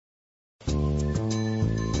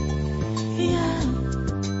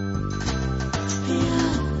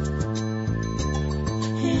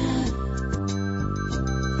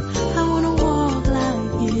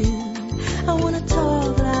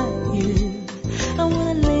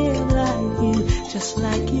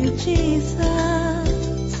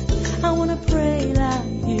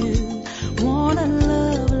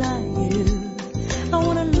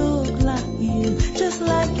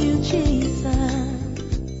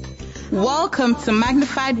Welcome to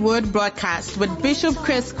Magnified Word Broadcast with Bishop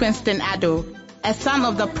Chris Quinston Addo, a son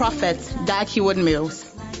of the prophet Dag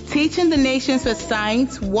Heward-Mills. Teaching the nations with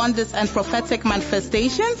signs, wonders, and prophetic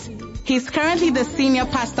manifestations, he's currently the senior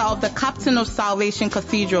pastor of the Captain of Salvation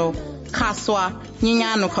Cathedral, Kaswa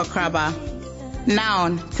Nyanyano Kokraba. Now,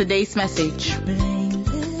 today's message.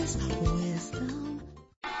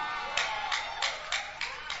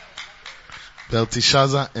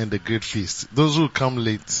 Belteshazzar and the Great Feast. Those who come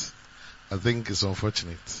late, I think it's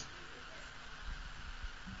unfortunate.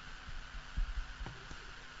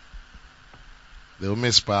 They'll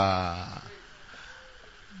miss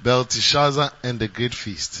Belteshazzar and the Great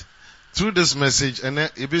Feast. Through this message,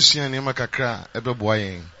 Daniel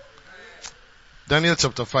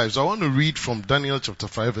chapter 5. So I want to read from Daniel chapter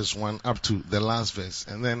 5 verse 1 up to the last verse.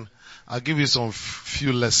 And then I'll give you some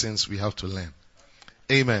few lessons we have to learn.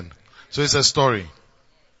 Amen. So it's a story.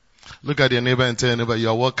 Look at your neighbor and tell your neighbor, you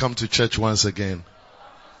are welcome to church once again.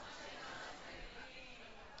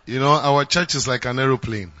 You know, our church is like an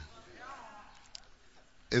aeroplane.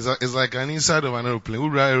 It's like an inside of an aeroplane. Who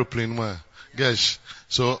ride aeroplane more? Gosh.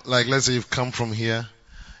 So, like, let's say you've come from here,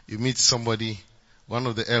 you meet somebody, one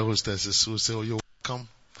of the air hostesses who say, oh, you're welcome.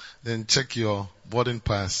 Then check your boarding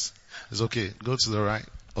pass. It's okay. Go to the right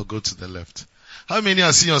or go to the left. How many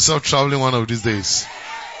are seeing yourself traveling one of these days?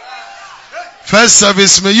 First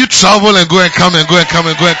service, may you travel and go and come and go and come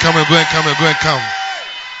and go and come and go and come and go and come.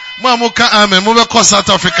 Mamuka amen. Move to South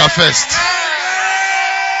Africa first.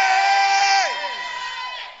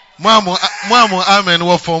 Mamu amen.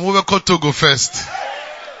 What for? Move to Togo first.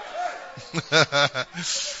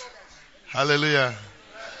 Hallelujah.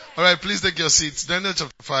 All right, please take your seats. Daniel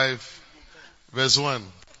chapter 5, verse 1.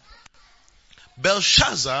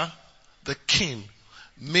 Belshazzar, the king,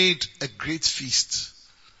 made a great feast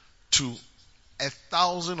to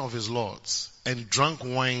 1,000 of his lords and drank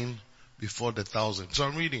wine before the 1,000. So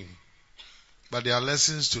I'm reading. But there are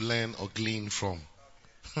lessons to learn or glean from.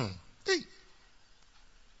 Hey.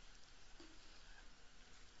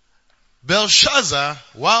 Belshazzar,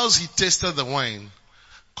 whilst he tasted the wine,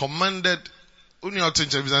 commanded,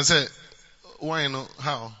 and said, wine,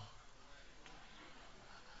 how?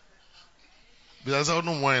 Because I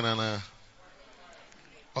don't wine and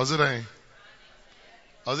was it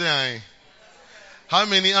How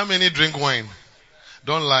many drink wine?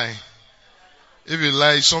 Don't lie. If you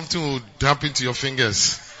lie, something will dump into your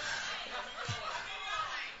fingers.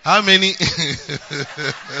 How many?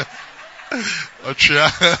 Okay,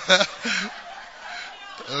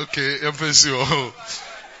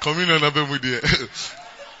 communion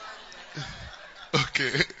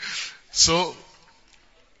Okay. So,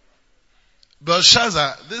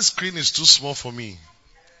 Belshazzar, this screen is too small for me.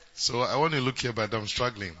 So I want to look here, but I'm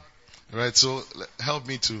struggling. Right, so help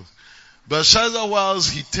me to. Belshazzar,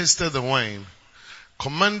 whilst he tasted the wine,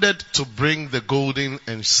 commanded to bring the golden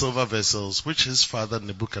and silver vessels which his father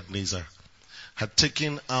Nebuchadnezzar had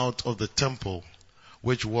taken out of the temple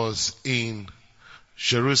which was in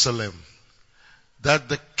Jerusalem, that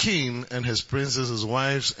the king and his princes, his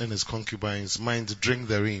wives and his concubines might drink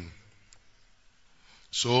therein.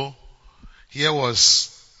 So, here was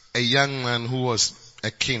a young man who was a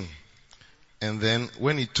king. And then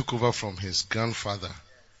when he took over from his grandfather,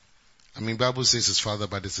 Bible says his father,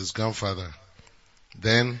 but it's his grandfather.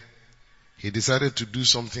 Then he decided to do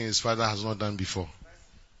something his father has not done before.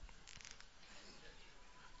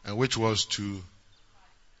 And which was to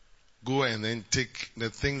go and then take the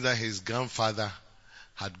things that his grandfather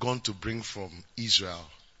had gone to bring from Israel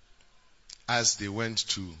as they went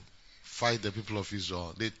to fight the people of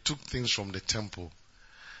Israel. They took things from the temple.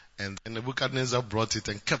 And then Nebuchadnezzar brought it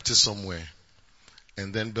and kept it somewhere.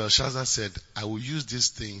 And then Belshazzar said, I will use these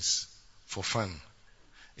things for fun,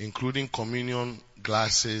 including communion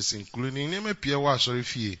glasses, including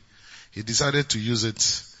he decided to use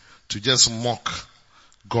it to just mock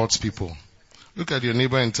God's people. Look at your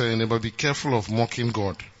neighbor and tell your neighbor, be careful of mocking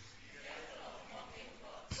God.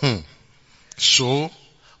 So,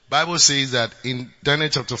 Bible says that in Daniel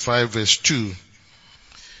chapter 5 verse 2,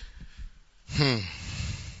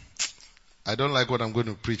 I don't like what I'm going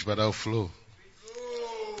to preach, but I'll flow.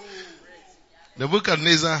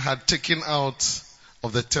 Nebuchadnezzar had taken out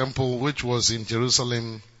of the temple which was in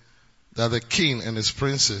Jerusalem that the king and his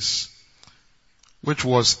princes, which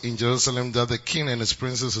was in Jerusalem, that the king and his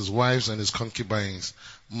princes, his wives and his concubines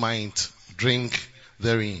might drink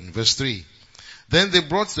therein. Verse 3. Then they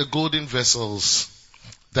brought the golden vessels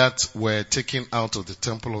that were taken out of the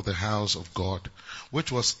temple of the house of God,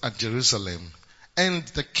 which was at Jerusalem. And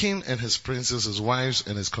the king and his princes, his wives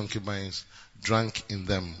and his concubines drank in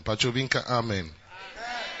them. Pachobinka, amen.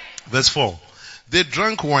 Verse 4. They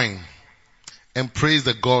drank wine and praised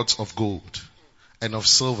the gods of gold and of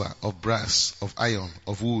silver, of brass, of iron,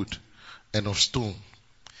 of wood, and of stone.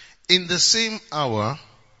 In the same hour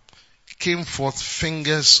came forth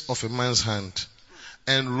fingers of a man's hand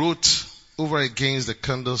and wrote over against the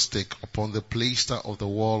candlestick upon the plaster of the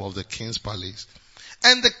wall of the king's palace.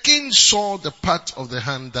 And the king saw the part of the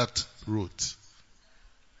hand that wrote.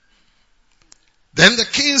 Then the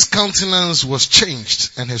king's countenance was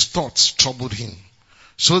changed, and his thoughts troubled him,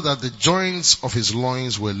 so that the joints of his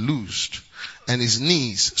loins were loosed, and his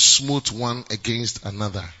knees smote one against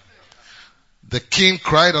another. The king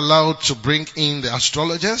cried aloud to bring in the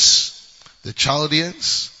astrologers, the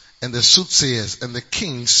Chaldeans, and the soothsayers, and the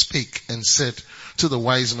king spake and said to the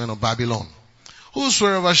wise men of Babylon,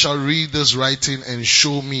 whosoever shall read this writing and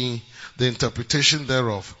show me the interpretation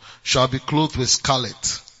thereof shall be clothed with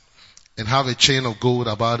scarlet and have a chain of gold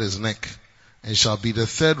about his neck, and shall be the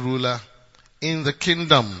third ruler in the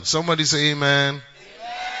kingdom. Somebody say amen. Amen.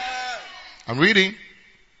 I'm reading.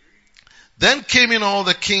 Then came in all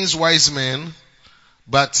the king's wise men,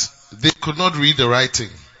 but they could not read the writing,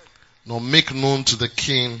 nor make known to the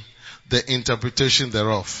king the interpretation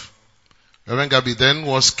thereof. Reverend Gabi, then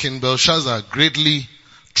was King Belshazzar greatly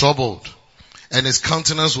troubled, and his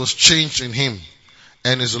countenance was changed in him,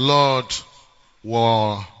 and his lords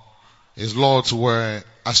were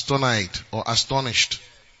astonished.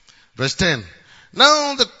 Verse 10.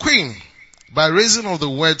 Now the queen, by reason of the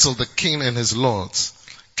words of the king and his lords,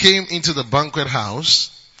 came into the banquet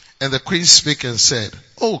house, and the queen spake and said,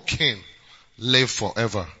 O king, live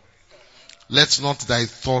forever. Let not thy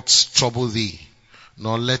thoughts trouble thee,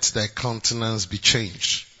 nor let thy countenance be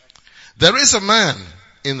changed. There is a man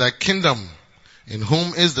in thy kingdom, in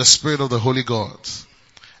whom is the spirit of the holy gods.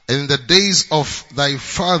 And in the days of thy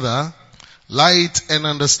father, light and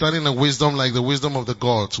understanding and wisdom like the wisdom of the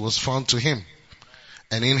gods was found to him.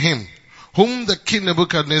 And in him, whom the king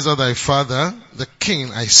Nebuchadnezzar thy father, the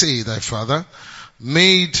king, I say thy father,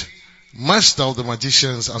 made master of the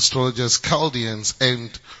magicians, astrologers, Chaldeans,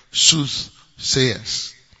 and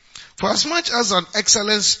soothsayers. For as much as an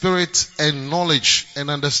excellent spirit and knowledge and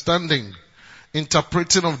understanding,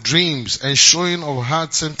 interpreting of dreams and showing of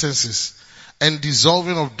hard sentences and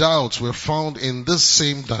dissolving of doubts were found in this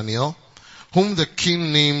same Daniel, whom the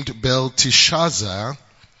king named Belteshazzar,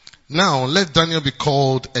 now let Daniel be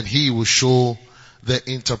called, and he will show the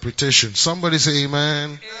interpretation. Somebody say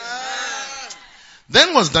amen.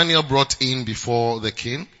 Then was Daniel brought in before the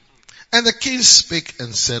king, and the king spake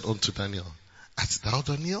and said unto Daniel, Art thou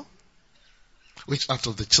Daniel, which art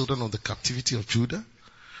of the children of the captivity of Judah,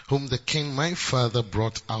 whom the king my father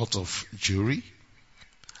brought out of Jewry?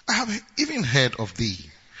 I have even heard of thee,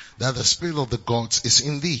 that the spirit of the gods is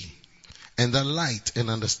in thee, and that light and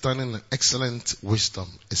understanding and excellent wisdom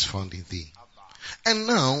is found in thee. And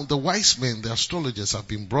now the wise men, the astrologers, have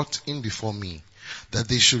been brought in before me, that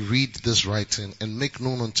they should read this writing and make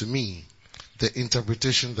known unto me the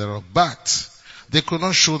interpretation thereof. But they could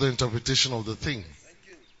not show the interpretation of the thing.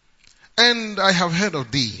 And I have heard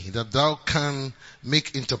of thee, that thou can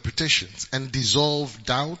make interpretations and dissolve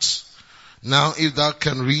doubts. Now if thou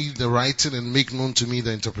can read the writing and make known to me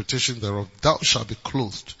the interpretation thereof, thou shalt be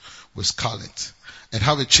clothed with scarlet, and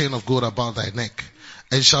have a chain of gold about thy neck,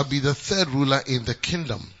 and shall be the third ruler in the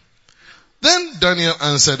kingdom. Then Daniel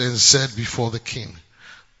answered and said before the king,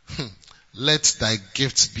 Let thy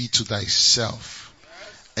gifts be to thyself,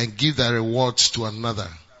 and give thy rewards to another.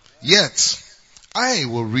 Yet I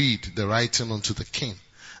will read the writing unto the king,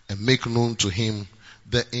 and make known to him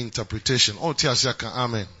the interpretation. Oh, Tiasiaka,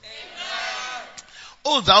 amen.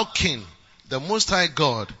 O thou king, the Most High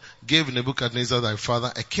God gave Nebuchadnezzar thy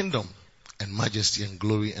father a kingdom and majesty and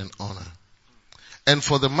glory and honor. And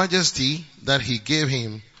for the majesty that he gave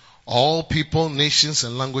him, all people, nations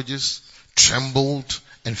and languages trembled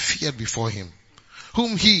and feared before him.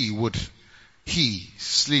 Whom he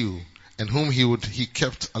slew, and whom he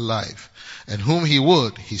kept alive, and whom he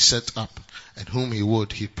would he set up, and whom he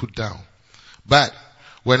would he put down. But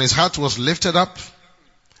when his heart was lifted up,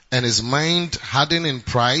 and his mind hardened in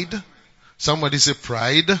pride, somebody say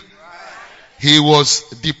pride, he was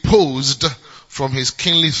deposed from his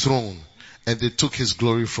kingly throne, and they took his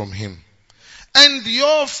glory from him. And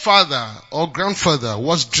your father or grandfather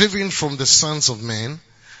was driven from the sons of men,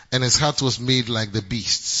 and his heart was made like the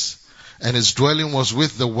beasts, and his dwelling was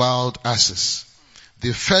with the wild asses.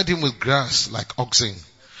 They fed him with grass like oxen,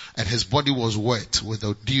 and his body was wet with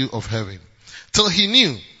the dew of heaven, till he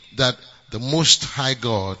knew that the Most High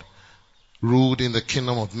God ruled in the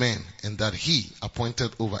kingdom of men, and that he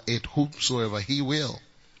appointed over it whomsoever he will.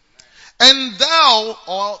 And thou,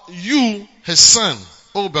 or you, his son,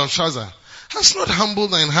 O Belshazzar, hast not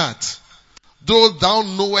humbled thine heart, though thou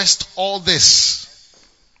knowest all this,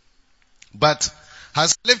 but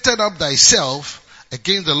hast lifted up thyself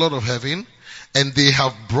against the Lord of heaven, and they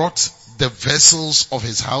have brought the vessels of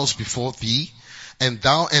his house before thee, and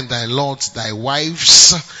thou and thy lords, thy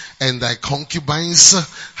wives, and thy concubines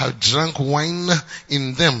have drunk wine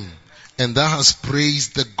in them, and thou hast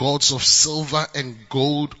praised the gods of silver and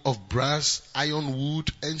gold, of brass, iron,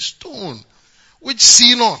 wood, and stone, which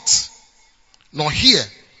see not, nor hear,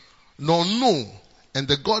 nor know, and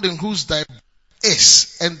the God in whose thy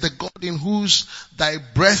is, and the God in whose thy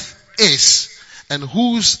breath is, and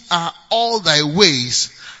whose are all thy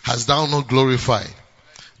ways, hast thou not glorified.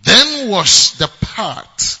 Then was the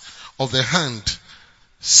part of the hand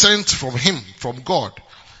sent from him, from God,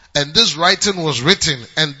 and this writing was written,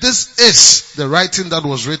 and this is the writing that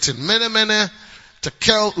was written. Mene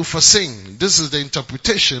tekel ufasin. This is the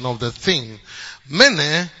interpretation of the thing.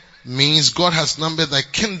 Mene means God has numbered thy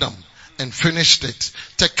kingdom and finished it.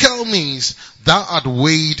 Tekel means thou art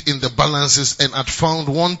weighed in the balances and art found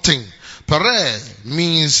wanting. Pere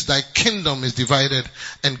means thy kingdom is divided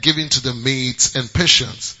and given to the Medes and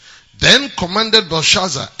Persians. Then commanded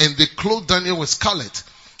Belshazzar, and they clothed Daniel with scarlet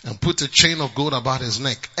and put a chain of gold about his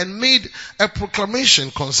neck, and made a proclamation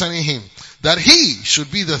concerning him that he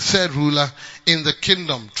should be the third ruler in the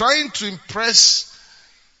kingdom, trying to impress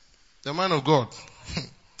the man of God.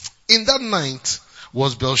 In that night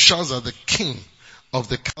was Belshazzar the king of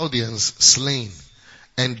the Chaldeans slain,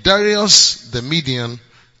 and Darius the Median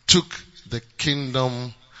took the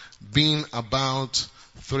kingdom, being about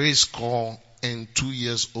 62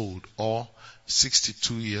 years old, or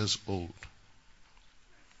 62 years old.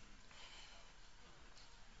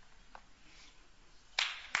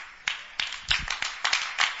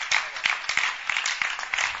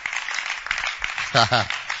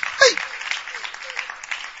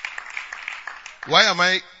 Why am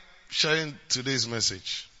I sharing today's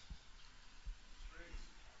message?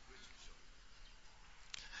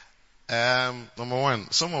 Number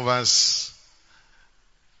one, some of us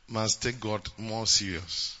must take God more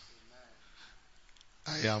serious.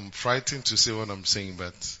 I am frightened to say what I'm saying,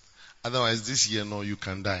 but otherwise this year, no, you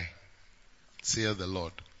can die. Saith the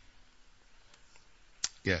Lord.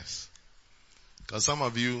 Yes. Because some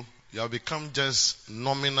of you have become just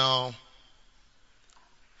nominal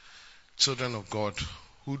children of God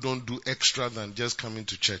who don't do extra than just coming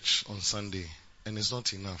to church on Sunday. And it's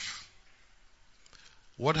not enough.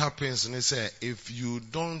 What happens, and they say, if you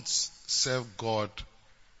don't serve God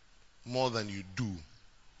more than you do,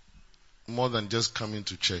 more than just coming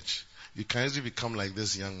to church, you can easily become like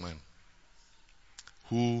this young man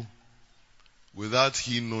who, without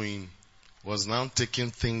he knowing, was now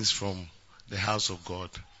taking things from the house of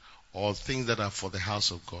God, or things that are for the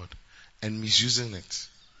house of God, and misusing it.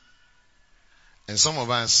 And some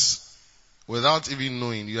of us, without even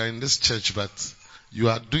knowing, you are in this church, but you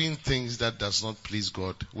are doing things that does not please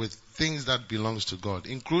God with things that belongs to God,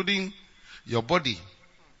 including your body.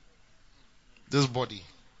 This body.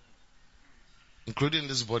 Including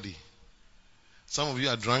this body. Some of you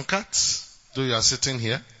are drunkards, though you are sitting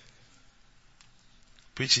here.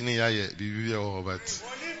 Preaching here, but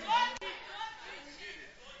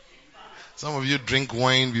some of you drink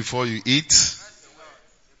wine before you eat.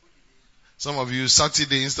 Some of you,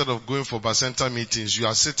 Saturday, instead of going for Bacenta meetings, you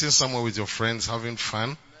are sitting somewhere with your friends having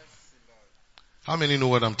fun. How many know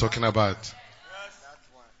what I'm talking about?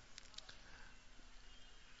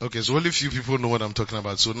 Okay, so only few people know what I'm talking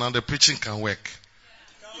about. So now the preaching can work.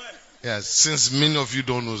 Yes, since many of you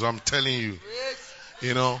don't know, so I'm telling you.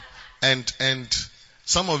 You know, and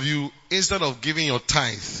some of you, instead of giving your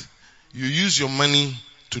tithe, you use your money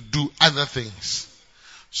to do other things.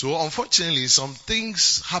 So unfortunately, some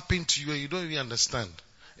things happen to you and you don't even understand.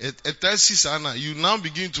 You now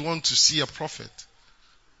begin to want to see a prophet.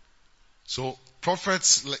 So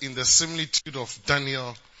prophets in the similitude of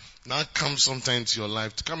Daniel now come sometimes to your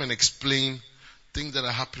life to come and explain things that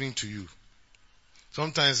are happening to you.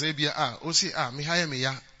 Sometimes maybe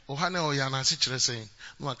ohane o ya na se kire sen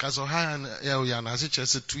no aka so ha ya na se kire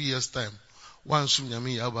se 2 years time wan sum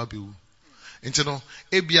nyame ya ba bewu. Enti no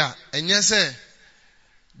ebia enye se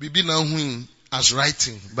bibi na huin as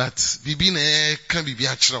writing, but bibi na can be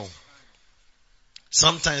actual.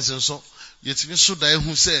 Sometimes also, yet even so that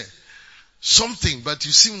who say something, but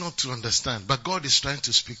you seem not to understand. But God is trying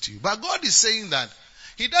to speak to you. But God is saying that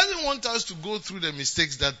He doesn't want us to go through the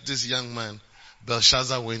mistakes that this young man,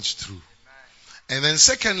 Belshazzar, went through. And then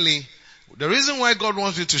secondly, the reason why God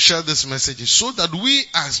wants me to share this message is so that we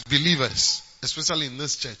as believers, especially in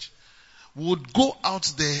this church, would go out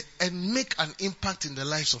there and make an impact in the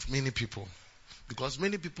lives of many people. Because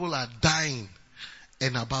many people are dying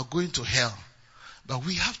and about going to hell. But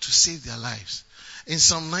we have to save their lives. In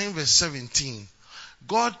Psalm 9 verse 17,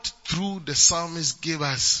 God through the psalmist gave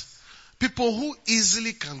us people who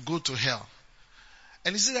easily can go to hell.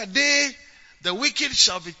 And He said that the wicked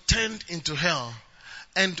shall be turned into hell,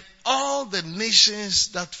 and all the nations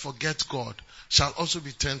that forget God shall also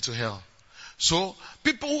be turned to hell. So,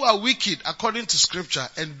 people who are wicked according to scripture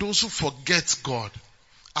and those who forget God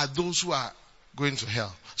are those who are going to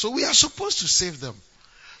hell. So we are supposed to save them.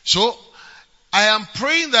 So, I am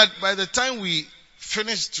praying that by the time we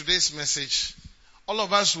finish today's message, all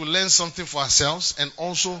of us will learn something for ourselves and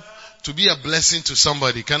also to be a blessing to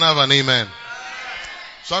somebody. Can I have an amen?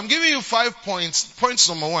 So I'm giving you 5 points. Point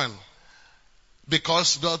number 1.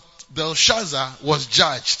 Because Belshazzar was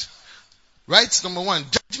judged. Right? Number 1.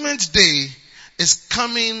 Judgment day is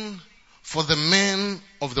coming for the men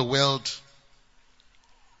of the world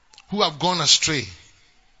who have gone astray.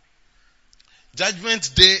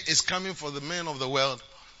 Judgment day is coming for the men of the world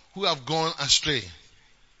who have gone astray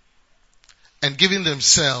and giving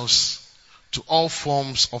themselves to all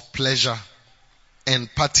forms of pleasure and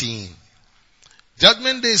partying.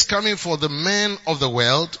 Judgment day is coming for the men of the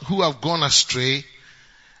world who have gone astray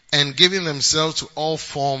and giving themselves to all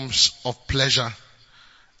forms of pleasure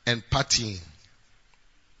and partying.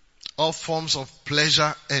 All forms of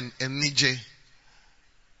pleasure and enije.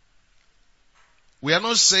 We are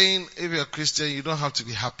not saying if you're a Christian you don't have to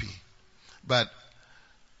be happy. But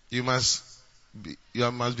you must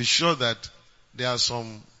be sure that there are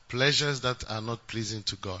some pleasures that are not pleasing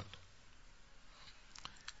to God.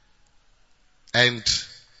 And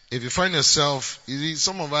if you find yourself,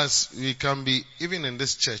 some of us, we can be, even in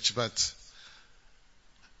this church, but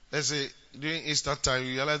let's say during Easter time,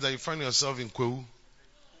 you realize that you find yourself in Kwewu.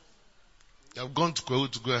 You have gone to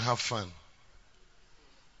Kwewu to go and have fun.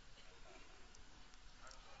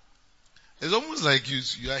 It's almost like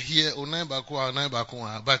you are here,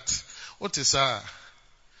 but what is that?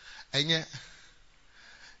 And yet,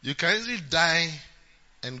 you can easily die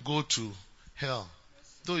and go to hell,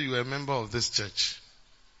 though you are a member of this church.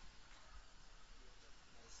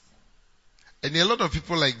 And there are a lot of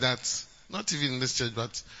people like that, not even in this church,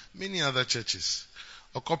 but many other churches.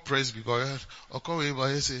 But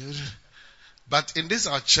in this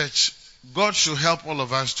our church, God should help all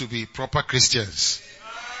of us to be proper Christians.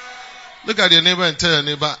 Look at your neighbor and tell your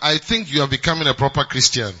neighbor, I think you are becoming a proper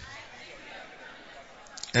Christian.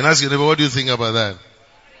 And ask your neighbor, what do you think about that?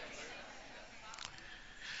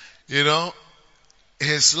 You know,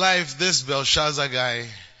 his life, this Belshazzar guy,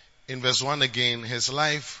 in verse 1 again, his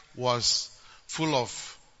life was full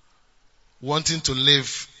of wanting to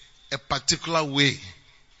live a particular way.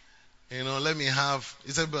 You know,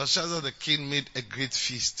 he said Belshazzar the king made a great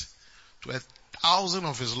feast to 1,000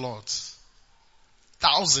 of his lords.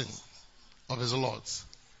 1,000 of his lords.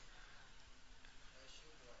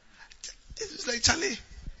 It's like, Charlie,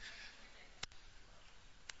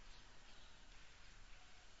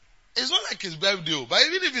 it's not like his birthday, but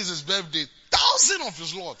even if it's his birthday, 1,000 of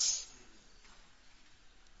his lords.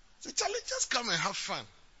 Say, Charlie, just come and have fun.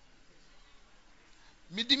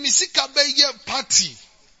 Midi misika be ye party.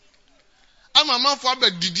 I'm a man for a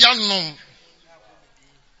didianom.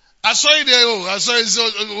 I saw it there. I saw it.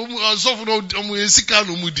 So for no sika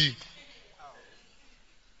no mudi.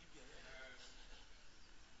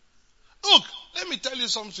 Look, let me tell you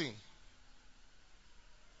something.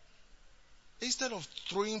 Instead of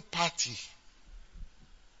throwing party,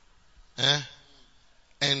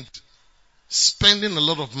 and spending a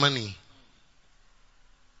lot of money,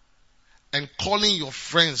 and calling your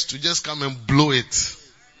friends to just come and blow it.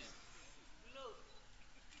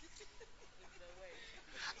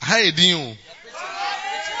 Hi, Dio.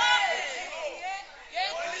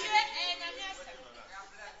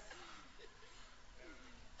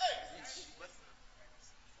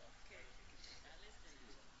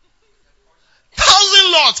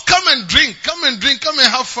 Lords, come and drink, come and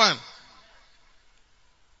have fun.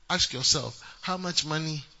 Ask yourself, how much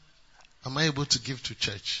money am I able to give to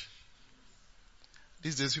church?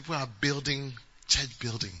 These days people are building church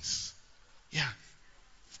buildings. Yeah.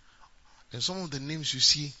 And some of the names you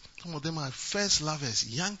see, some of them are first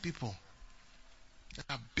lovers, young people.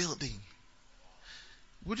 A building.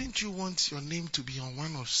 Wouldn't you want your name to be on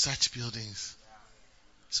one of such buildings?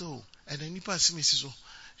 So, and then you pass me so,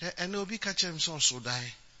 and they'll be catching him so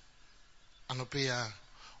die. And I'll pay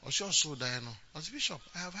or so die no. As Bishop,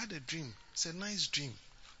 I have had a dream. It's a nice dream.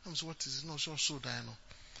 I'm so what is it? No, so die no.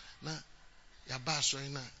 Na ya bass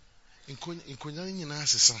right now. In Konyani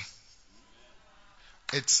Nasisa.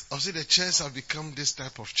 It's also the chairs have become this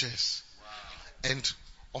type of chairs. And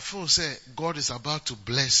often say God is about to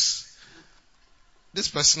bless. This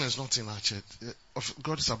person is not in our church.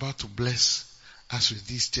 God is about to bless us with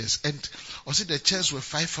these chairs. And also the chairs were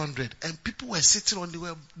 500 and people were sitting on, they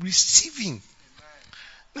were receiving.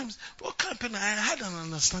 What happened? I had an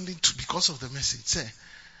understanding too because of the message. Say,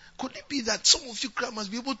 could it be that some of you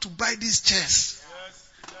must be able to buy these chairs?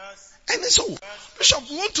 Yes. And so, Bishop,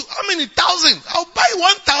 we want to, how many thousand? I'll buy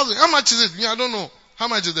 1,000. How much is it? I don't know. How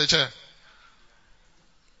much is the chair?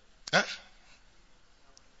 Eh?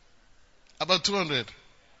 About 200.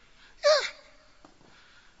 Yeah.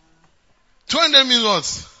 200 means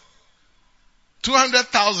what?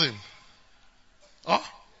 200,000. Oh?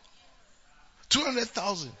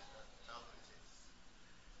 200,000.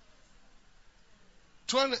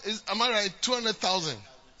 200 is, am I right? 200,000.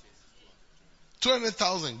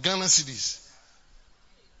 200,000 Ghana cedis.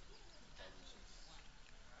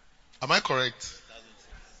 Am I correct?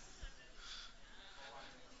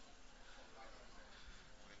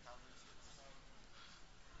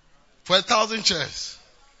 For 1,000 chairs.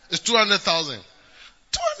 It's 200,000.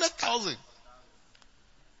 200,000.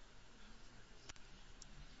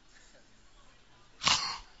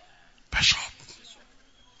 Bishop.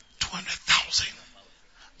 200,000.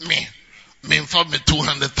 Me inform me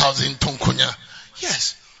 200,000 tonkonya.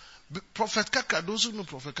 Yes. Prophet Kaka, those who know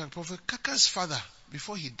Prophet Kaka's father,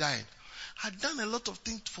 before he died, had done a lot of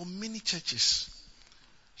things for many churches.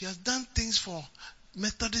 He has done things for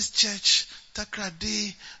Methodist Church,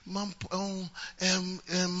 Takrade, Mankesim,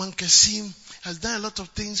 has done a lot of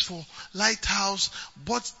things for Lighthouse,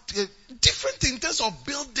 but different things in terms of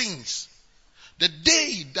buildings. The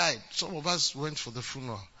day he died, some of us went for the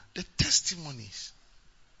funeral. The testimonies.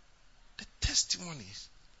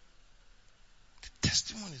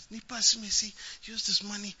 Nipa Simesi use this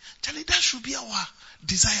money. Charlie, that should be our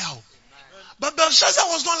desire. But Belshazzar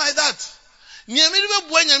was not like that.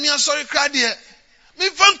 Me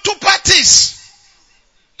from two parties.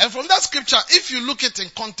 And from that scripture, if you look at it in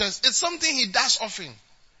context, it's something he does often.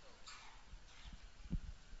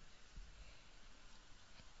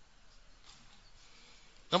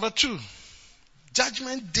 Number 2,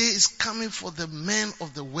 judgment day is coming for the men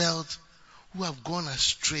of the world who have gone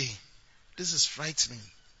astray. This is frightening.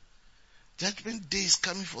 Judgment day is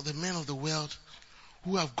coming for the men of the world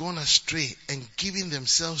who have gone astray and given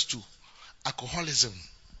themselves to alcoholism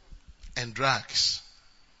and drugs.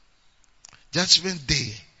 Judgment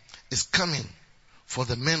day is coming for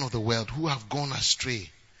the men of the world who have gone astray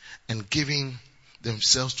and giving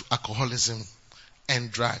themselves to alcoholism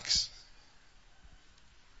and drugs.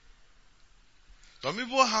 Some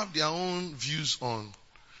people have their own views on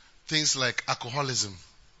things like alcoholism.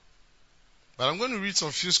 But I'm going to read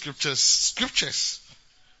some few scriptures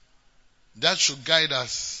that should guide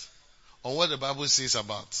us on what the Bible says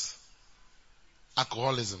about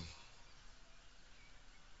alcoholism.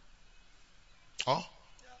 Oh?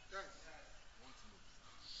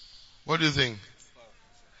 What do you think?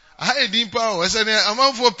 I didn't power. I said, I'm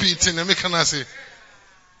out for Pete and I can say.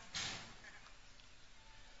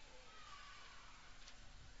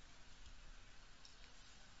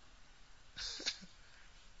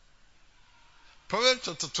 Proverbs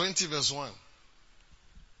chapter 20 verse 1.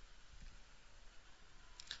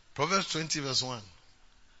 Proverbs 20 verse 1.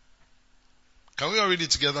 Can we all read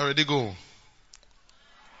it together? Ready, go.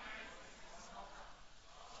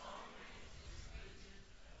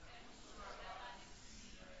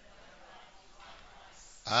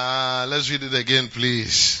 Let's read it again,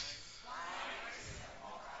 please.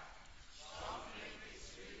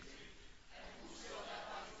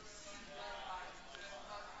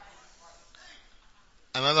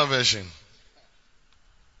 Another version.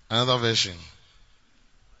 Where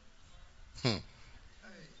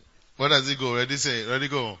does it go? Ready, say. Ready,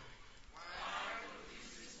 go.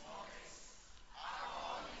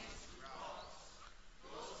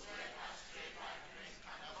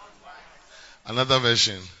 Another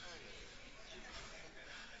version.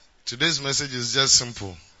 Today's message is just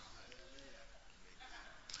simple.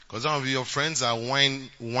 Because some of your friends are whiners,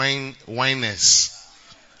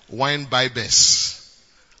 wine bibbers,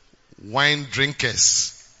 wine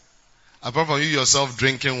drinkers. Apart from you yourself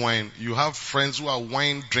drinking wine, you have friends who are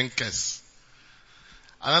wine drinkers.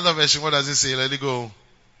 Another version, what does it say? Let it go.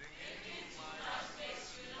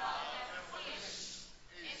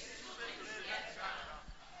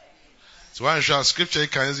 So one sure scripture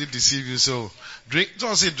can easily deceive you. So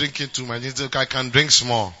don't say drinking too much. I can drink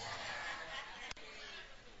small.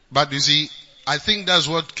 But you see, I think that's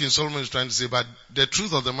what King Solomon is trying to say. But the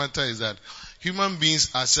truth of the matter is that human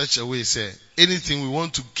beings are such a way, say, anything we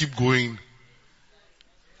want to keep going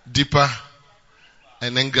deeper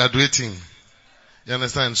and then graduating. You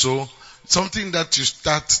understand? So, something that you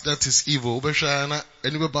start that is evil,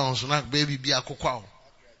 baby, be a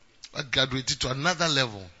graduated to another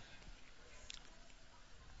level.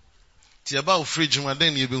 Tiaba fridge ma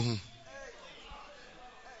den ye behu.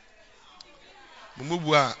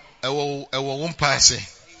 Mumubua ewo won paase.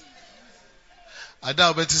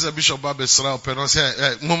 Ada obeti say Bishop Babesra open say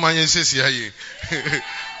momanye sesi aye.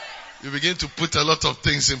 You begin to put a lot of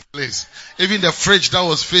things in place. Even the fridge that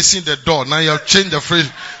was facing the door, now you have changed the fridge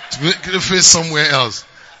to make it face somewhere else.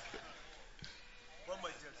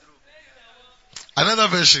 Another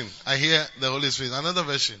version, I hear the Holy Spirit. Another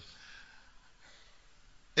version.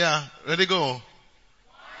 Yeah, ready go.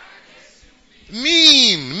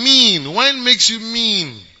 Mean. Wine makes you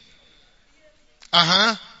mean.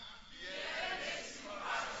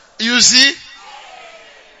 You see?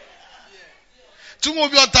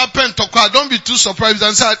 Don't be too surprised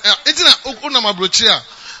and say,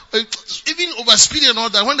 even over speed and all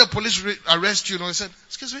that, when the police arrest you, he said,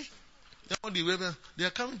 excuse me, they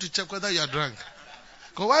are coming to check whether you are drunk.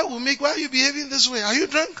 Why are you behaving this way? Are you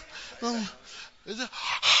drunk? No.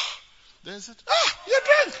 They said, you're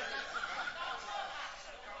drunk.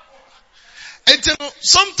 And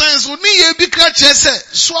sometimes when me be catch say,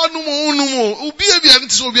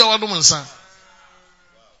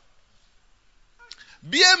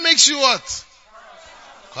 beer makes you what?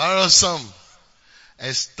 Quarrelsome.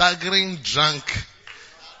 A staggering drunk.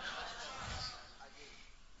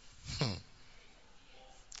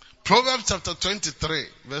 Proverbs chapter 23,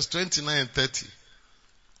 verse 29 and 30.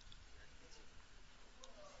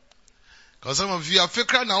 Because some of you are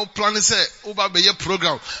figuring now planning say over the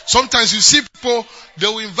program. Sometimes you see people, they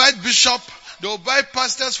will invite bishop, they will buy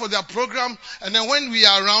pastors for their program, and then when we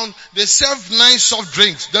are around, they serve nice soft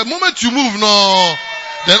drinks. The moment you move, no,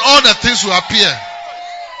 then all the things will appear.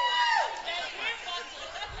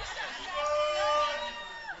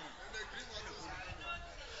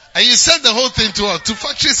 And you set the whole thing to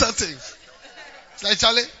factory settings. It's like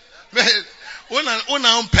Charlie,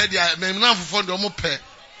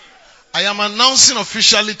 I am announcing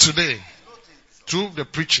officially today through the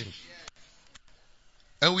preaching.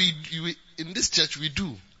 And we in this church we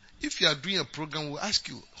do. If you are doing a program, we'll ask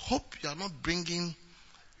you, hope you are not bringing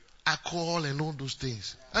alcohol and all those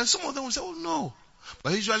things. And some of them will say, oh no.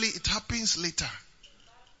 But usually it happens later.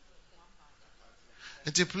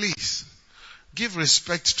 And say, please, give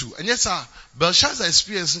respect to. And yes, sir, Belshazzar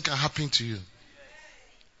experience can happen to you.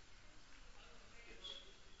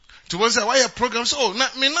 To one say, why your programs? Oh,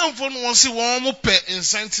 me now for no one see one more pet in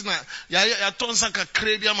Santina. Ya turn sanka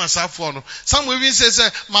crabia myself for no. Some will even say,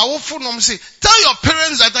 my wife no say, tell your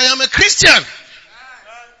parents that I am a Christian.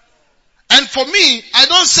 And for me, I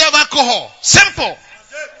don't serve alcohol. Simple.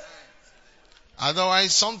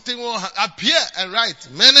 Otherwise, something will appear and write.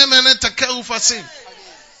 Mene tekel ufasim.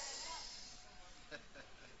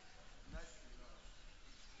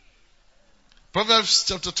 Proverbs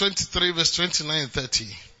chapter 23, verse 29 and 30.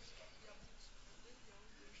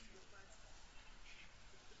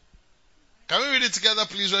 Can we read it together,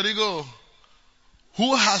 please? Ready, go.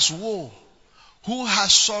 Who has woe? Who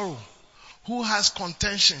has sorrow? Who has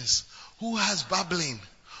contentions? Who has babbling?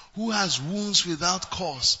 Who has wounds without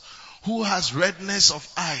cause? Who has redness of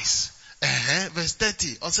eyes? Verse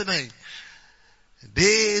 30. Also,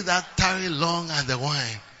 they that tarry long at the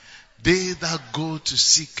wine, they that go to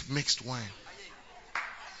seek mixed wine.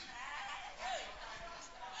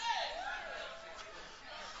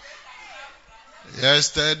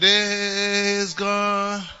 Yesterday is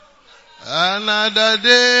gone, another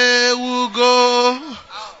day will go.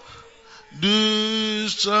 Do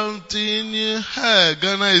something new. Hey,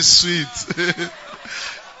 Ghana is sweet.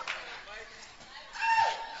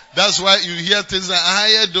 That's why you hear things like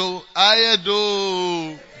Ayado.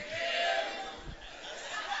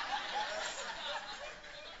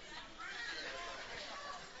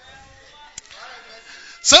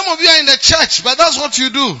 Some of you are in the church, but that's what you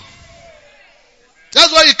do.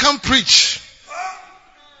 That's why you can't preach.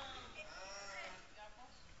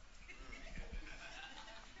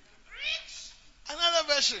 Another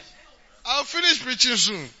version. I'll finish preaching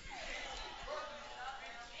soon.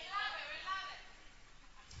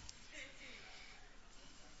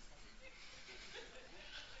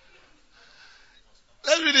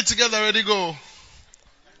 together, ready, go.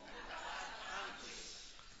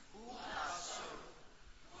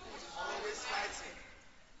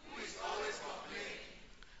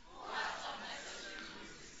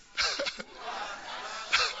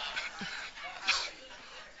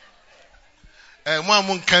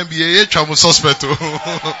 Mom can be a trouble suspect.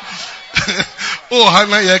 Oh,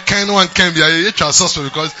 Hannah, yeah, kind one can be a trouble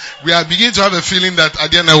suspect because we are beginning to have a feeling that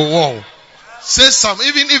at the end of the war. Say some,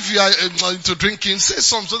 even if you are into drinking, say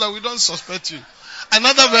some so that we don't suspect you.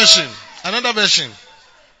 Another version.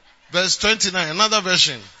 Verse 29, another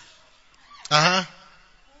version.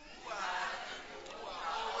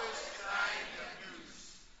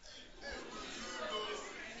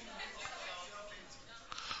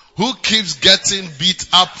 Who keeps getting beat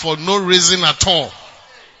up for no reason at all?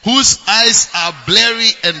 Whose eyes are blurry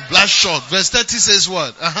and bloodshot. Verse 30 says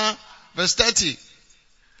what? Verse 30.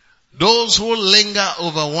 Those who linger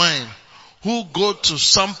over wine, who go to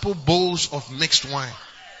sample bowls of mixed wine.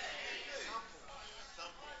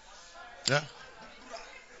 Yeah.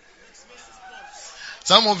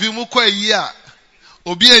 Some of you mukwa year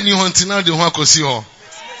obi eni hontina de ho akosi ho.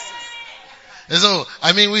 So,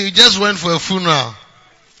 I mean, we just went for a funeral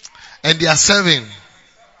and they are serving.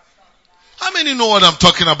 How many know what I'm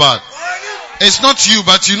talking about? It's not you,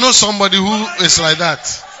 but you know somebody who is like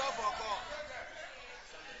that.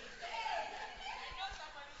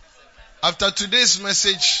 After today's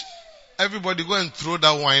message, everybody go and throw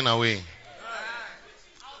that wine away.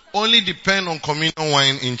 Only depend on communion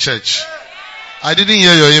wine in church. I didn't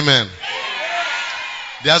hear your amen.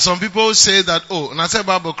 There are some people who say that, Nase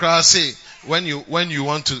Bible Kra say, when you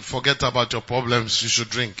want to forget about your problems, you should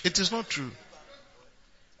drink. It is not true.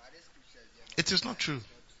 It is not true.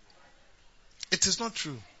 It is not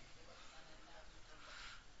true.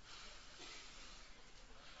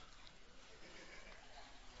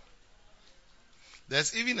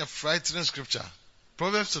 There's even a frightening scripture.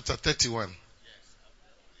 Proverbs chapter 31.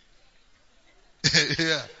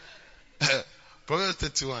 Yeah. Proverbs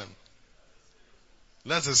 31.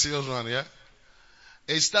 That's a serious one, yeah?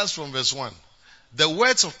 It starts from verse 1. The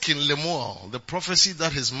words of King Lemuel, the prophecy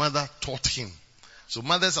that his mother taught him. So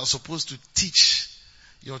mothers are supposed to teach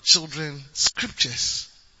your children scriptures.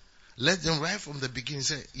 Let them right from the beginning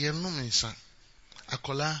say, "Yeah, no, my son.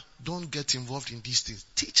 Akola, don't get involved in these things."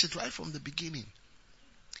 Teach it right from the beginning.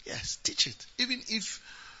 Yes, teach it. Even if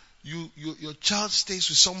your child stays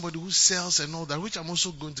with somebody who sells and all that, which I'm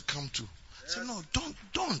also going to come to. Yes. Say, no,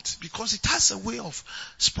 don't, because it has a way of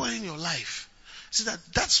spoiling your life. See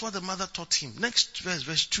that's what the mother taught him. Next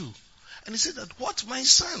verse 2. And he said that, "What, my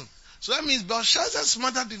son?" So that means Belshazzar's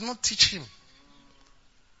mother did not teach him.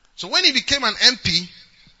 So when he became an MP,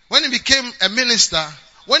 when he became a minister,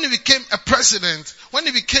 when he became a president, when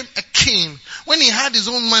he became a king, when he had his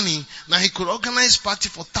own money, now he could organize party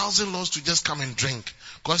for 1,000 laws to just come and drink.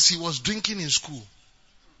 Because he was drinking in school.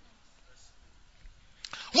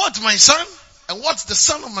 "What, my son? And what's the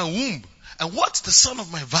son of my womb? And what's the son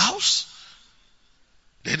of my vows?"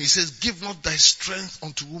 Then he says, "Give not thy strength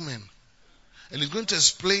unto women." And he's going to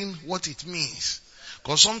explain what it means.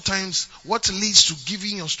 Because sometimes what leads to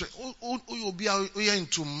giving your strength,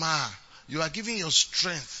 you are giving your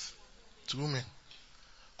strength to women.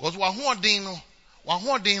 Because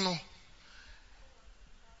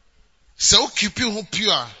so keep you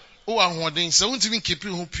pure. So won't even keep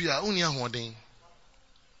you pure. Only ahoden.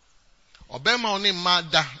 Obema only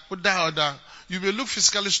mada. You will look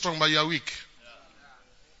physically strong, but you are weak.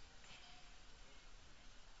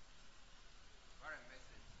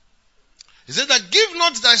 He said that give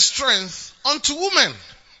not thy strength unto women.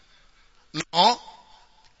 No.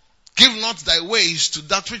 Give not thy ways to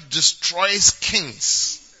that which destroys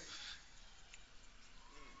kings.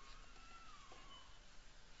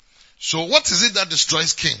 So what is it that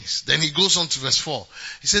destroys kings? Then he goes on to verse 4.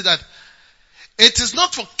 He said that it is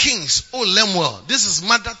not for kings, O Lemuel. This is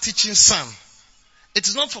mother teaching son. It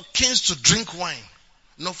is not for kings to drink wine,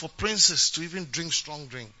 nor for princes to even drink strong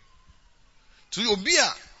drink. To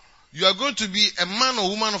Obia, you are going to be a man or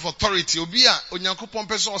woman of authority. Obia, Onyankopon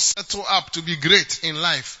person settle up to be great in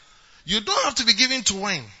life. You don't have to be given to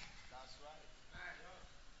wine.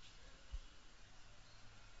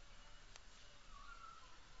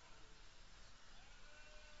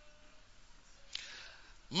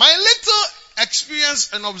 My little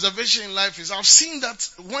experience and observation in life is I've seen that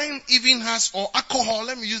wine even has, or alcohol,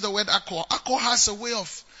 let me use the word alcohol. Alcohol has a way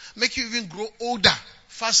of making you even grow older,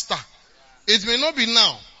 faster. It may not be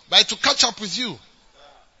now, but to catch up with you.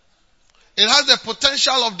 It has the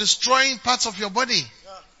potential of destroying parts of your body.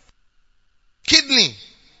 Kidney.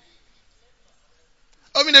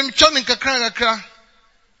 I mean, I'm churning kakra.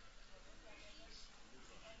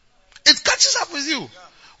 catches up with you.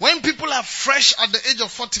 When people are fresh at the age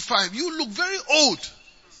of 45, you look very old.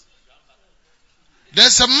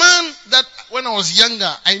 There's a man that when I was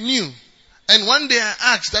younger, I knew. And one day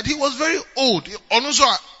I asked that he was very old. And also,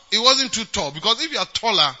 he wasn't too tall. Because if you are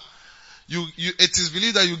taller, it is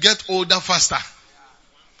believed that you get older faster.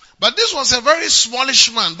 But this was a very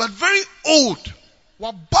smallish man, but very old.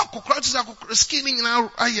 So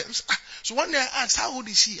one day I asked, how old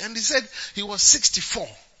is he? And he said he was 64.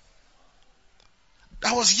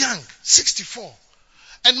 I was young, 64.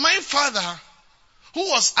 And my father, who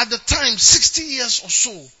was at the time 60 years or so,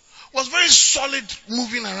 was very solid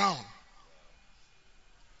moving around.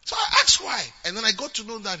 So I asked why. And then I got to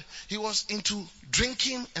know that he was into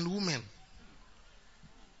drinking and women.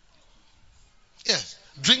 Yes,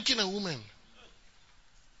 drinking and women.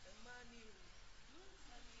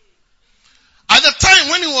 At the time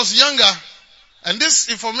when he was younger, and this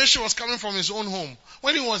information was coming from his own home,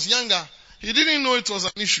 when he was younger, he didn't know it was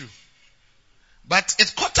an issue. But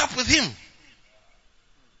it caught up with him.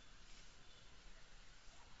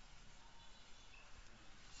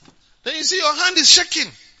 Then you see your hand is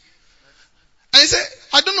shaking. And he said,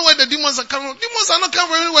 I don't know where the demons are coming from. Demons are not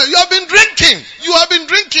coming from anywhere. You have been drinking. You have been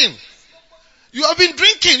drinking. You have been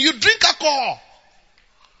drinking. You drink alcohol.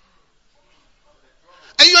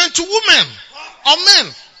 And you are into women or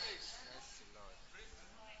men.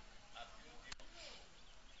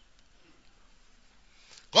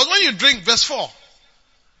 Because when you drink, verse 4,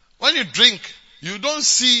 when you drink, you don't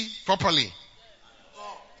see properly.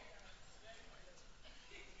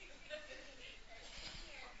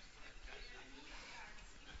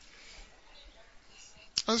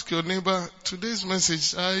 Ask your neighbor, today's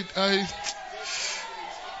message,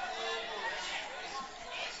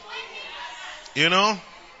 you know,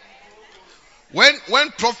 when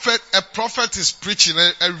a prophet is preaching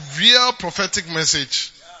a real prophetic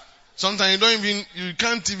message, sometimes you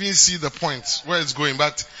can't even see the point where it's going,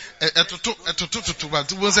 but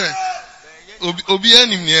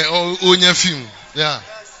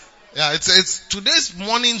yeah, it's today's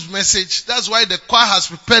morning's message. That's why the choir has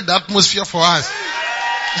prepared the atmosphere for us.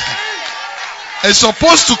 It's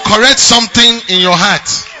supposed to correct something in your heart.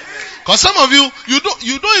 Because some of you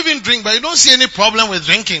don't even drink, but you don't see any problem with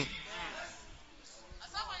drinking.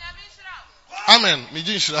 Amen. You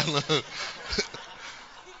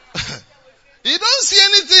don't see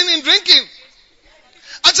anything in drinking.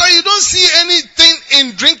 Actually, you don't see anything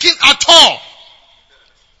in drinking at all.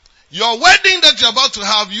 Your wedding that you're about to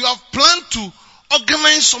have, you have planned to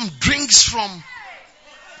organize some drinks from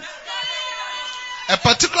a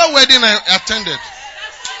particular wedding I attended.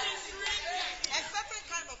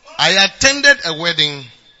 I attended a wedding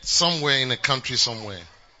somewhere in a country somewhere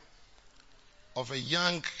of a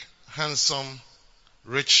young, handsome,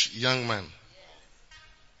 rich young man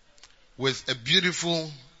with a beautiful,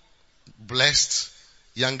 blessed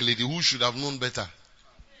young lady who should have known better.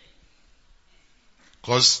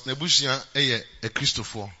 Because Nebuchadnezzar is a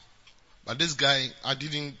Christopher. But this guy, I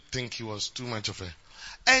didn't think he was too much of a...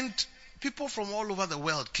 And people from all over the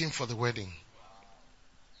world came for the wedding.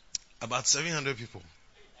 About 700 people.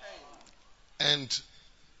 And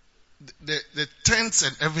the tents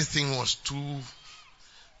and everything was too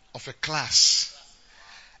of a class.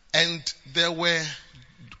 And there were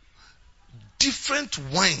different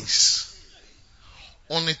wines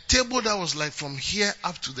on a table that was like from here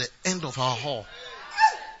up to the end of our hall.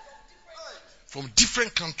 From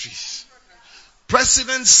different countries.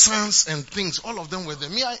 Presidents' sons and things, all of them were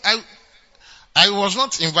there. Me, I was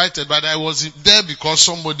not invited, but I was there because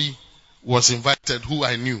somebody was invited who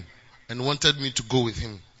I knew and wanted me to go with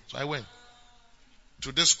him. So I went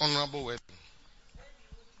to this honorable wedding.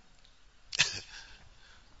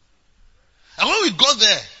 And when we got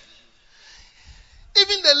there,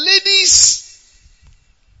 even the ladies'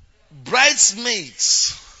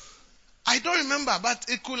 bridesmaids, I don't remember, but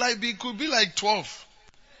it could be like 12.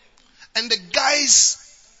 And the guys,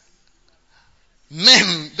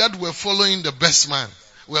 men that were following the best man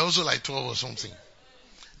were also like 12 or something.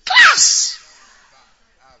 Class!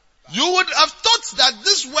 You would have thought that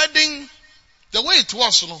this wedding, the way it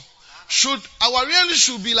was, our reality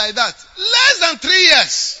should be like that. Less than 3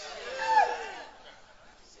 years.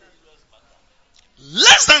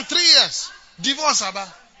 Less than 3 years. Divorce,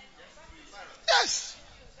 Abba. Yes.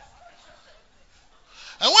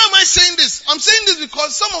 And why am I saying this? I'm saying this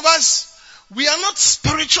because some of us, we are not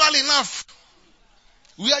spiritual enough.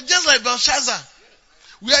 We are just like Belshazzar.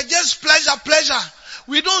 We are just pleasure.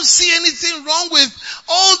 We don't see anything wrong with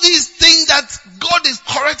all these things that God is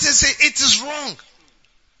correcting, say it is wrong.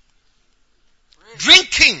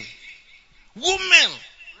 Drinking, women,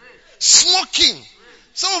 smoking,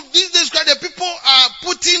 Some of these days, the people are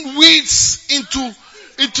putting weeds into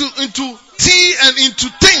tea and into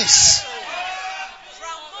things.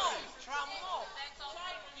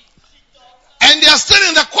 And they are still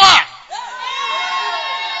in the choir.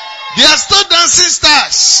 They are still dancing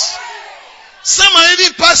stars. Some are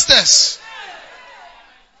even pastors.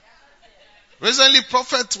 Recently,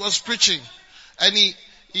 prophet was preaching, and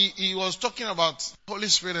he was talking about Holy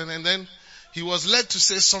Spirit, and then he was led to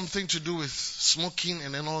say something to do with smoking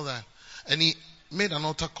and then all that. And he made an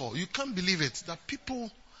altar call. You can't believe it, that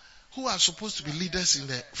people who are supposed to be leaders in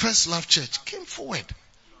the First Love Church came forward.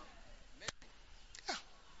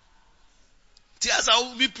 Yeah. As I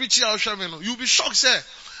will be preaching, you'll be shocked, sir.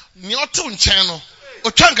 Nyoto channel.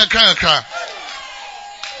 Ochanka kra.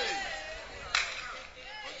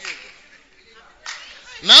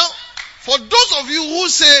 Now, for those of you who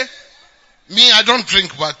say, me, I don't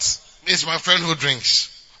drink, but it's my friend who drinks.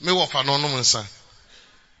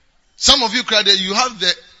 Some of you, you have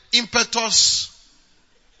the impetus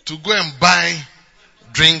to go and buy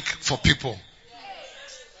drink for people.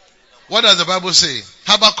 What does the Bible say?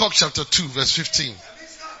 Habakkuk chapter 2 verse 15.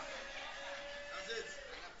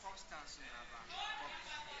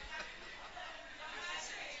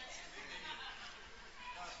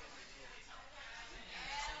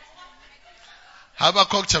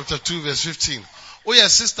 Habakkuk chapter 2 verse 15. Oh yeah,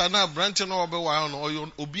 sister, now branch no obe wa no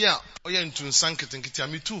obia oya into nsanketenkete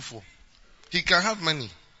ami tufo. He can have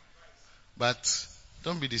money, but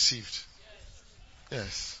don't be deceived.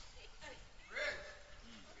 Yes.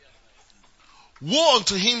 Woe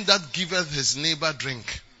unto him that giveth his neighbor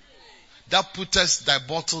drink, that puttest thy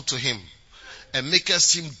bottle to him, and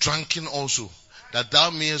makest him drunken also, that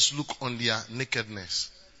thou mayest look on their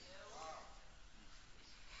nakedness.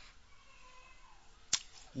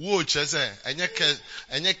 Woe chese,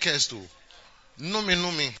 enye kesto.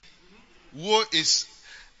 Numi. Woe is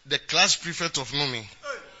the class prefect of Numi.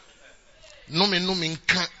 Numi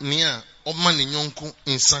nka niya omani nyonku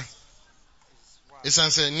insa.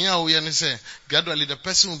 Isan say niya oye ni say gradually the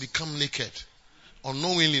person will become naked.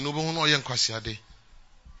 Unknowingly no be hono oye nkwasiade.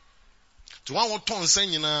 To one what ton say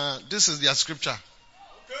nyina, this is their scripture.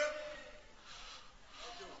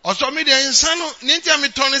 Also me dey insa no ntia me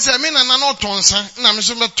ton say me na no tonsa na me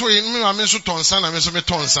so me toy me ma me so tonsa na me so me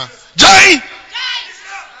tonsa. Jai!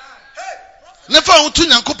 Nefa utu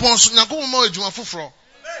nyankopon so nyankopon ma adwuma foforo.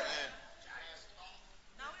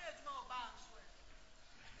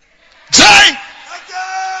 Jai!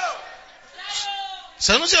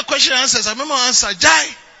 So no say question answers, I remember answer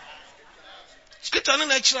Jai. Scripture no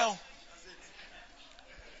natural.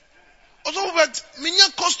 Also, but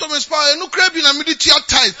minya customers power no crab na me dey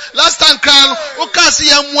tight. Last time kan o ka se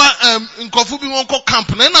yamwa nkofu bi won ko camp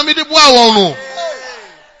na me dey boa won no.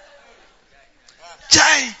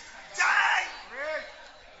 Jai.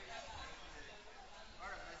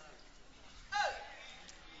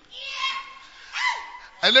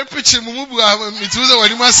 I don't preach him.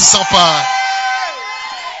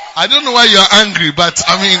 I don't know why you are angry, but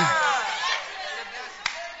I mean.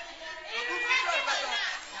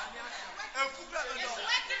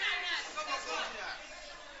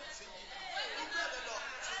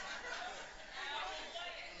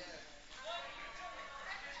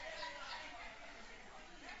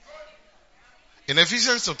 In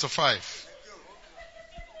Ephesians chapter 5,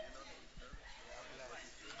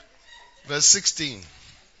 verse 16.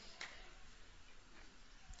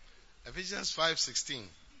 Ephesians 5:16.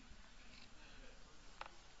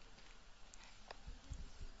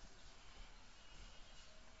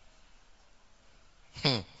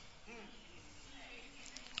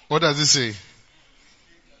 What does it say?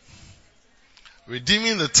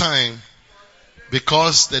 Redeeming the time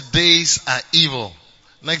because the days are evil.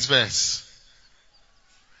 Next verse.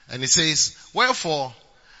 And it says, wherefore,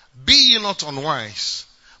 be ye not unwise,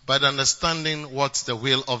 but understanding what the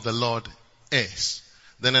will of the Lord is.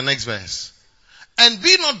 Then the next verse. And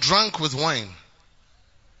be not drunk with wine,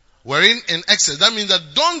 wherein in excess. That means that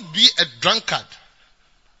don't be a drunkard.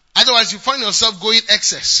 Otherwise you find yourself going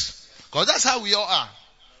excess. Because that's how we all are.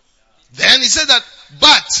 Then he said that,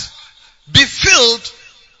 but be filled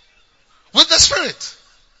with the Spirit.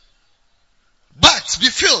 But be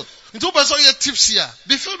filled. Into person your tips here.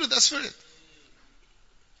 Be filled with the Spirit.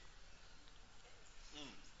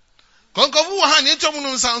 Konkovu wa ni ntomu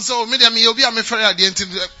no nsanso me dia me obi a me fere ade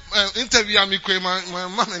interview a me kwe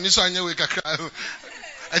ma ni so anya we kakra.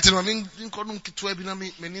 Ati ma me nkodu nkitwa bi na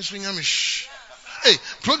me ni so nya me. Hey,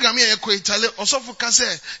 program here kwe tale osofo ka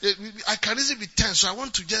say I can easily be 10, so I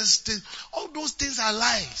want to just all those things are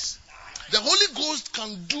lies. The Holy Ghost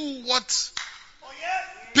can do what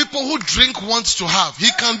people who drink want to have.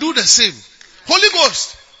 He can do the same. Holy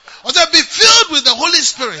Ghost. Or to be filled with the Holy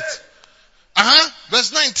Spirit.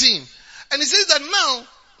 Verse 19. And he says that now,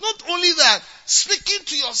 not only that, speaking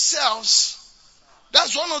to yourselves,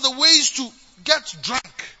 that's one of the ways to get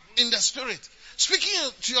drunk in the Spirit.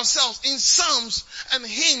 Speaking to yourselves in psalms and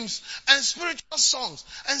hymns and spiritual songs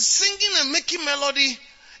and singing and making melody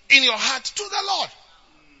in your heart to the Lord.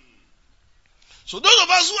 So those of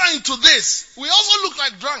us who are into this, we also look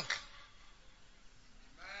like drunk.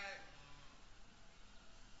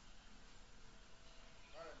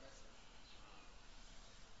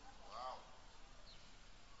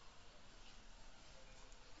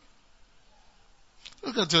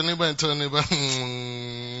 Look at your neighbor and tell your neighbor,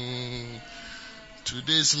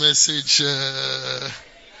 today's message,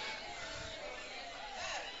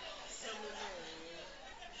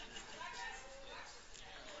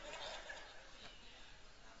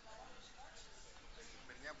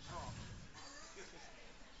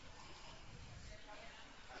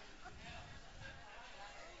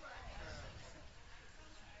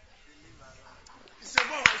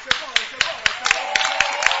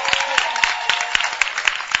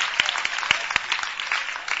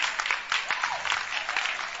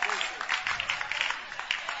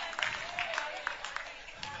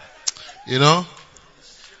 you know,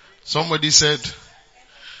 somebody said,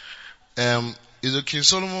 is the King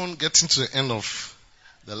Solomon getting to the end of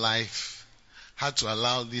the life had to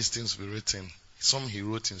allow these things to be written. Some he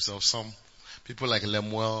wrote himself, some people like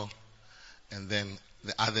Lemuel, and then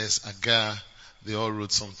the others, Agar, they all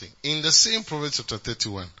wrote something. In the same Proverbs chapter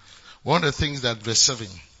 31, one of the things that verse 7,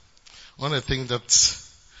 one of the things that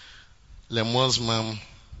Lemuel's mom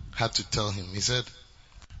had to tell him, he said,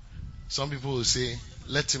 some people will say,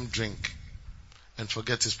 let him drink and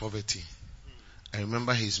forget his poverty and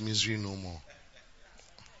remember his misery no more.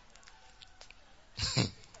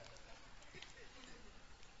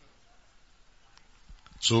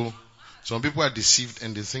 So, some people are deceived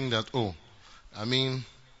and they think that,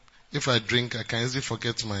 if I drink, I can easily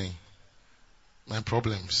forget my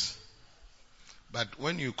problems. But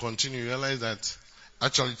when you continue, you realize that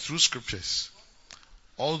actually through scriptures,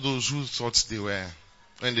 all those who thought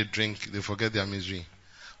when they drink, they forget their misery.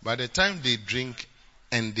 By the time they drink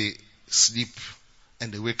and they sleep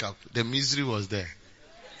and they wake up, the misery was there.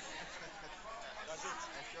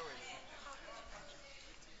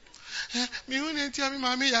 I'm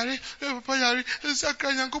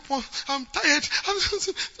tired.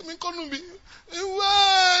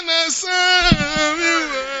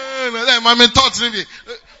 Mommy taught me.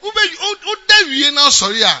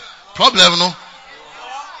 Sorry, problem no.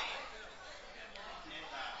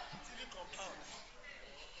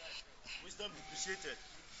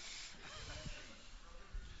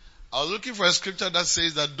 I was looking for a scripture that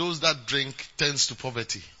says that those that drink tends to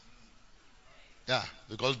poverty. Yeah,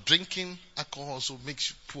 because drinking alcohol also makes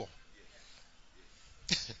you poor.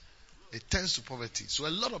 It tends to poverty. So a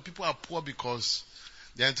lot of people are poor because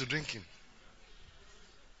they are into drinking.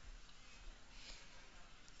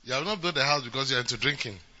 You have not built a house because you are into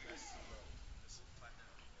drinking.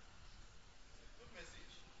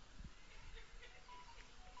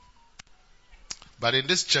 But in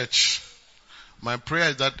this church, my prayer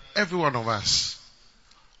is that every one of us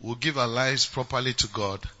will give our lives properly to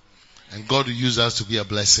God, and God will use us to be a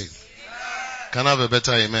blessing. Can I have a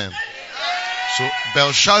better amen? So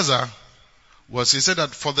Belshazzar he said that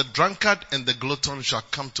for the drunkard and the glutton shall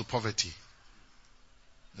come to poverty.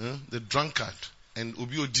 The drunkard and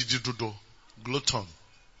Ubio Dididodo, glutton.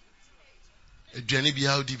 The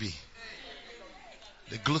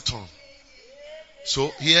glutton.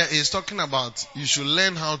 So here he's talking about you should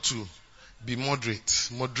learn how to be moderate.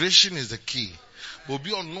 Moderation is the key.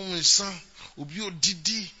 Obi on son, Obi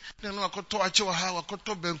Didi, then wakoto achewa,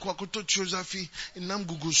 wakoto benko, wakoto chozafi, inam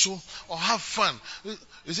guguso, or have fun.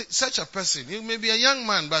 Is it such a person? You may be a young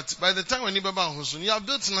man, but by the time when you baba husun, you have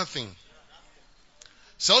built nothing.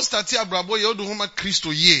 So start your brabo yodu homa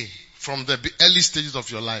Christo ye from the early stages of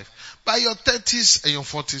your life. By your 30s and your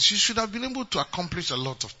 40s, you should have been able to accomplish a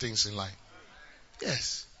lot of things in life.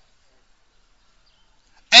 Yes.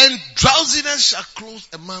 And drowsiness shall clothe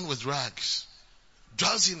a man with rags.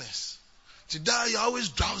 Drowsiness. Today you're always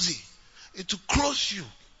drowsy. It will clothe you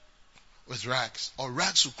with rags. Or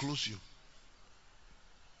rags will clothe you.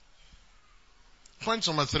 Point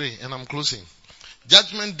number 3, and I'm closing.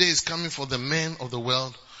 Judgment day is coming for the men of the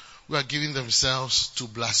world who are giving themselves to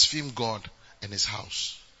blaspheme God and His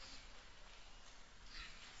house.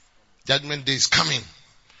 Judgment day is coming.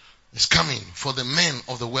 It's coming for the men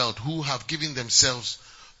of the world who have given themselves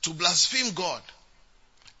to blaspheme God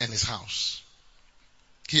and His house.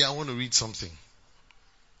 Here I want to read something.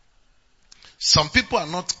 Some people are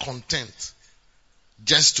not content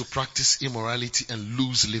just to practice immorality and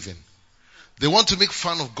lose living. They want to make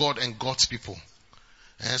fun of God and God's people.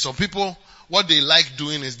 And some people, what they like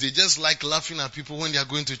doing is they just like laughing at people when they are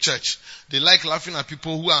going to church. They like laughing at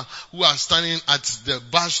people who are standing at the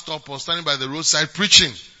bus stop or standing by the roadside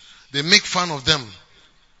preaching. They make fun of them.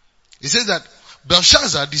 It says that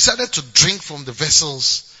Belshazzar decided to drink from the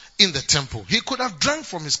vessels in the temple. He could have drank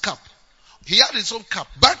from his cup. He had his own cup,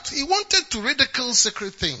 but he wanted to ridicule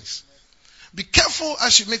sacred things. Be careful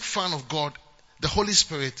as you make fun of God, the Holy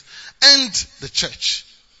Spirit, and the church.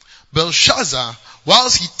 Belshazzar,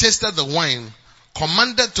 whilst he tasted the wine,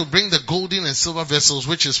 commanded to bring the golden and silver vessels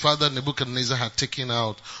which his father Nebuchadnezzar had taken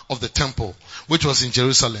out of the temple, which was in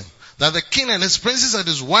Jerusalem, that the king and his princes and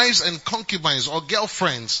his wives and concubines or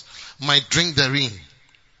girlfriends might drink therein.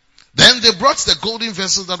 Then they brought the golden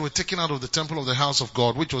vessels that were taken out of the temple of the house of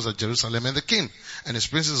God, which was at Jerusalem, and the king and his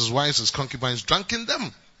princes, his wives, his concubines drank in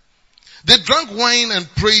them. They drank wine and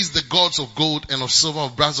praised the gods of gold and of silver,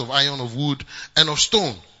 of brass, of iron, of wood, and of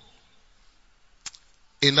stone.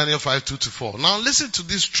 In Daniel 5:2-4. Now listen to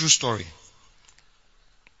this true story.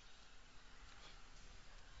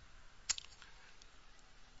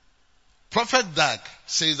 Prophet Dag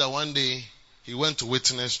says that one day he went to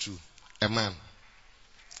witness to a man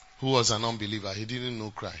who was an unbeliever. He didn't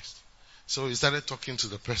know Christ. So he started talking to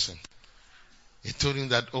the person. He told him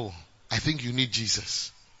that, oh, I think you need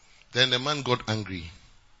Jesus. Then the man got angry.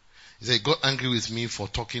 He said, he got angry with me for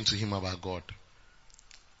talking to him about God.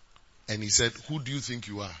 And he said, who do you think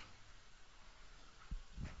you are?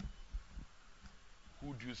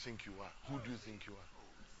 Who do you think you are? Who do you think you are?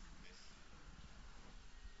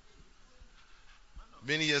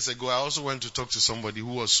 Many years ago, I also went to talk to somebody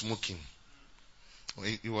who was smoking.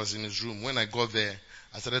 He was in his room. When I got there,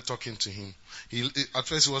 I started talking to him. At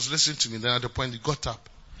first he was listening to me. Then at the point he got up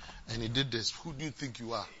and he did this. Who do you think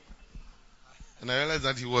you are? And I realized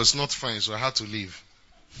that he was not fine, so I had to leave.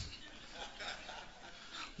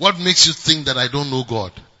 What makes you think that I don't know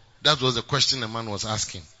God? That was the question the man was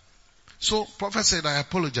asking. So prophet said, I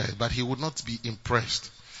apologize, but he would not be impressed,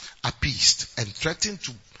 appeased, and threatened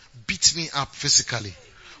to beat me up physically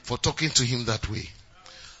for talking to him that way.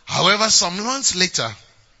 However, some months later,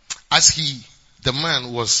 as the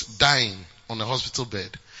man was dying on a hospital bed,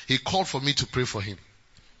 he called for me to pray for him.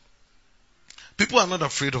 People are not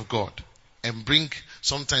afraid of God and bring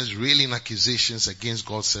sometimes railing accusations against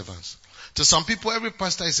God's servants. To some people, every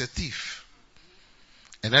pastor is a thief.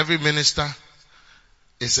 And every minister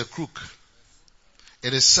is a crook.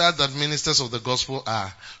 It is sad that ministers of the gospel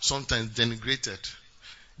are sometimes denigrated,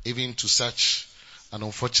 even to such an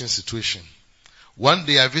unfortunate situation. One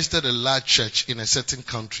day I visited a large church in a certain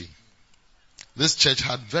country. This church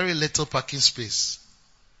had very little parking space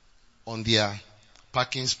on their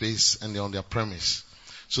parking space and on their premise.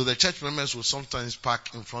 So the church members would sometimes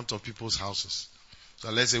park in front of people's houses. So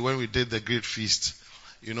let's say when we did the great feast,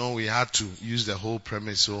 we had to use the whole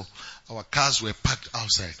premise. So our cars were parked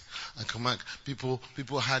outside. And come on,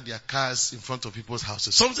 people had their cars in front of people's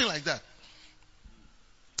houses. Something like that.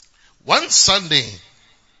 One Sunday,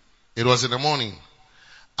 it was in the morning,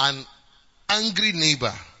 an angry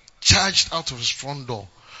neighbor charged out of his front door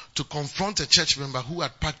to confront a church member who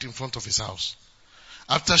had parked in front of his house.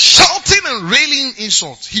 After shouting and railing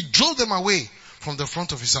insults, he drove them away from the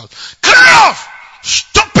front of his house. Clear off!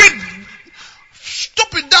 Stop it! Stop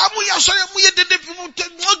it!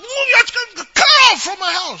 Clear off from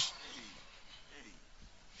my house!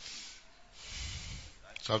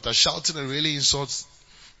 So after shouting and railing insults,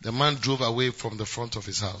 the man drove away from the front of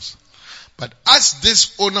his house. But as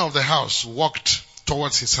this owner of the house walked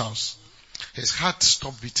towards his house, his heart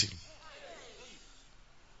stopped beating.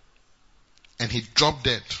 And he dropped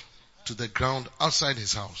dead to the ground outside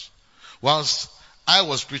his house, whilst I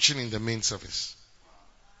was preaching in the main service.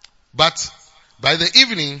 But by the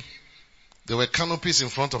evening, there were canopies in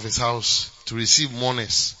front of his house to receive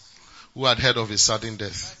mourners who had heard of his sudden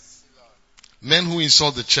death. Men who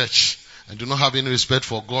insult the church and do not have any respect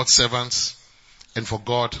for God's servants and for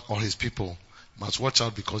God or his people must watch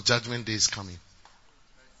out, because judgment day is coming.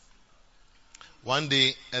 One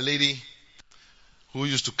day, a lady who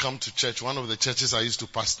used to come to church, one of the churches I used to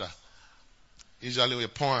pastor, usually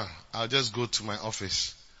I'll just go to my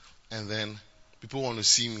office and then people want to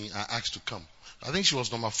see me, I ask to come. I think she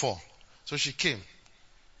was number 4. So she came.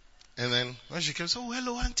 And then when she came, she said, oh,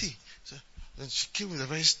 hello, auntie. So, then she came with a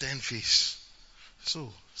very stern face.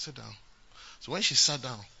 So, sit down. So when she sat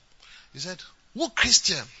down, he said, what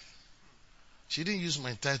Christian? She didn't use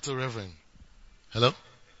my title, Reverend. Hello?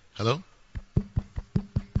 Hello?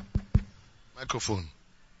 Microphone.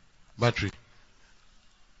 Battery.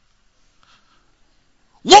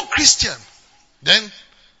 What Christian? Then,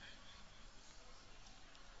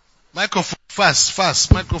 microphone,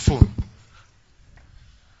 fast, microphone.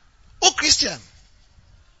 Oh, Christian.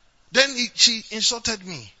 Then she insulted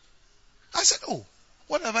me. I said, oh,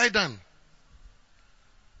 what have I done?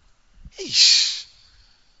 Eesh.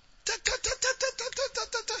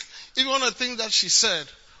 Even one of the things that she said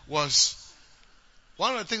was,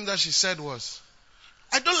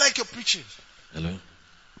 I don't like your preaching. Hello?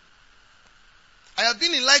 I have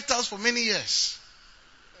been in Lighthouse for many years.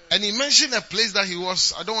 And he mentioned a place that he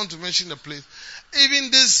was. I don't want to mention the place.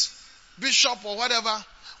 Even this bishop or whatever,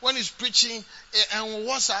 when he's preaching, and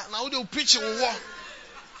now they'll preach in war.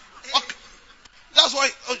 Okay. That's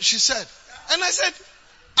what she said. And I said,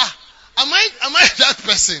 am I that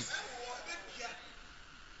person?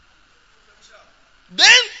 Then,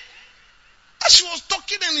 as she was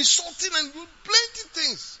talking and insulting and doing plenty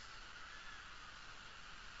things,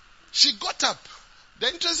 she got up. The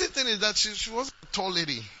interesting thing is that she was a tall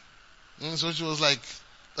lady. And so she was like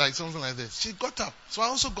something like this. She got up. So I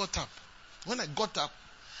also got up. When I got up,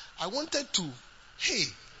 I wanted to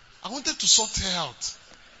sort her out.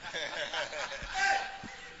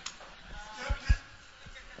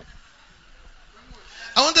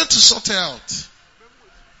 I wanted to sort her out.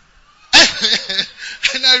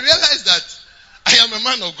 And I realized that I am a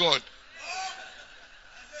man of God.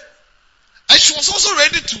 And she was also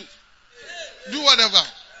ready to do whatever.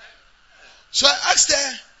 So I asked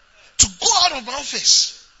her to go out of my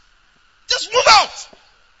office. Just move out.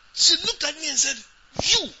 She looked at me and said,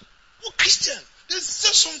 you Christian, there's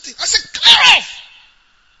something. I said, clear off.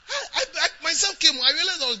 I myself came, I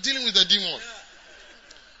realized I was dealing with a demon.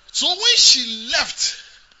 So when she left,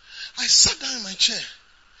 I sat down in my chair.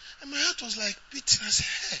 And my heart was like beating. I said,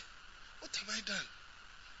 hey, what have I done?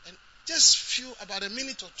 And just about a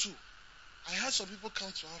minute or two, I had some people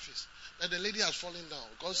come to my office that the lady has fallen down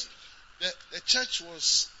because the church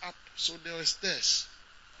was up, so there were stairs.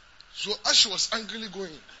 So as she was angrily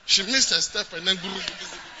going, she missed her step and then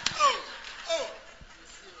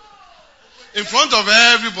in front of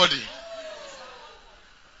everybody.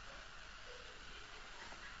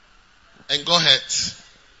 And got hurt.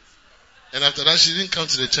 And after that, she didn't come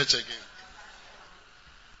to the church again.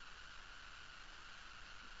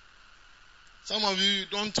 Some of you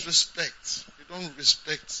don't respect. You don't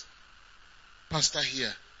respect pastor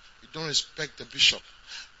here. You don't respect the bishop.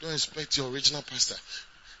 You don't respect your original pastor.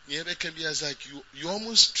 It's like you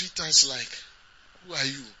almost treat us like, who are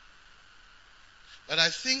you? But I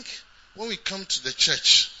think when we come to the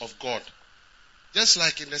church of God, just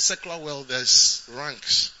like in the secular world, there's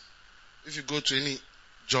ranks. If you go to any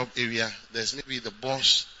job area, there's maybe the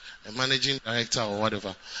boss, a managing director or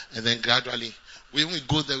whatever. And then gradually, when we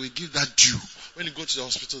go there, we give that due. When you go to the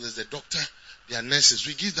hospital, there's the doctor, there are nurses.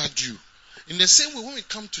 We give that due. In the same way, when we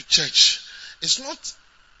come to church, it's not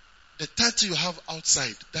the title you have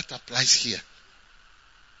outside that applies here.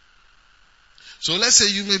 So let's say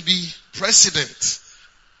you may be president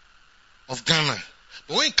of Ghana.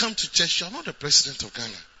 But when you come to church, you are not the president of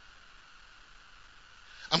Ghana.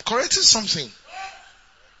 I'm correcting something.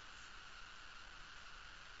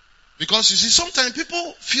 Because you see, sometimes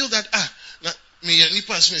people feel that, but you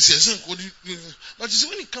see,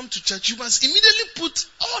 when you come to church, you must immediately put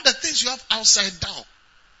all the things you have outside down.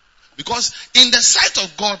 Because in the sight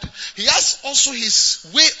of God, He has also His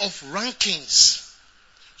way of rankings.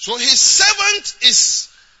 So His servant is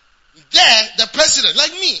there, the president.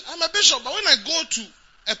 Like me, I'm a bishop, but when I go to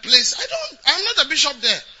a place, I'm not a bishop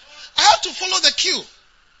there. I have to follow the queue.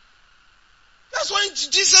 That's why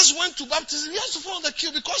Jesus went to baptism. He has to follow the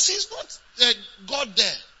queue because He's not God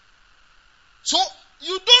there. So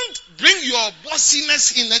you don't bring your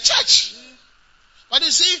bossiness in the church. But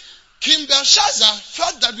you see, King Belshazzar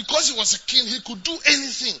felt that because he was a king, he could do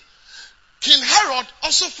anything. King Herod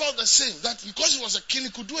also felt the same, that because he was a king, he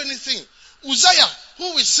could do anything. Uzziah,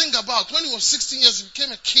 who we sing about, when he was 16 years, he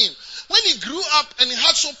became a king. When he grew up and he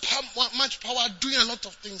had so much power doing a lot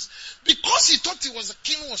of things, because he thought he was a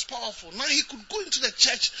king who was powerful, now he could go into the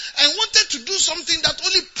church and wanted to do something that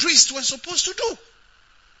only priests were supposed to do.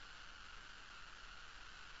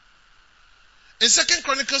 In 2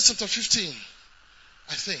 Chronicles chapter 15,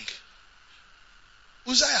 I think,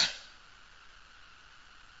 Uzziah,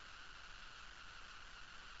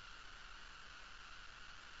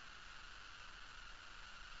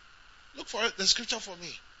 look for it, the scripture for me.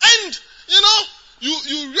 And, you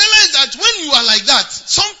realize that when you are like that,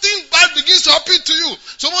 something bad begins to happen to you.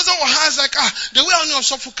 Someone has like, the way I know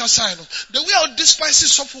suffer kasano, the way I despise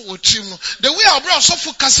suffer with him, the way I brought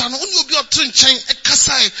suffer kasano, only will be a train chain, a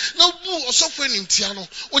kasai, no boo or suffering in Tiano,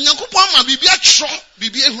 when you go on my bibia tro,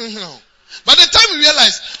 bibia. By the time we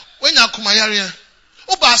realize, When you akumayaria,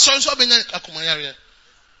 oba so benya akumayaria.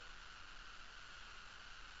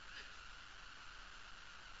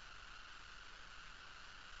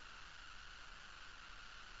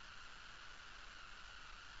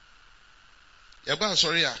 Yaba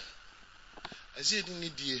sorry ah. I see it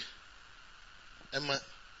need die. Emma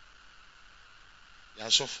ya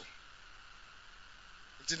sofo.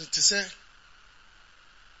 It say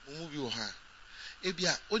mumu bi wo ha.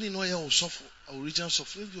 Ebia oni no ya wo sofo, original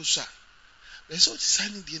sofo bi o sha. Be so ti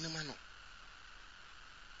sani die ne ma no.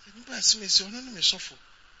 Nipa asime se ono no me sofo.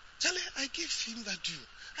 Tell her, I give him that due.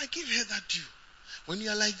 I give her that due. When you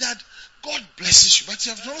are like that, God blesses you. But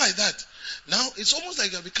you have not like that. Now, it's almost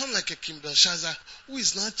like you have become like a King Belshazzar who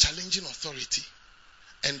is now challenging authority.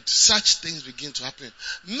 And such things begin to happen.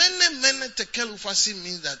 Many tekel ufasi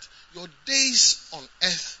means that your days on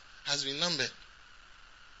earth has been numbered.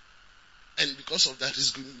 And because of that,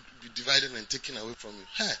 it's going to be divided and taken away from you.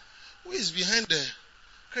 Hey, who is behind the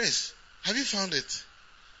Chris? Have you found it?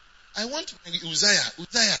 I want Uzziah.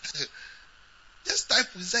 Just type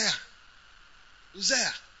Uzziah.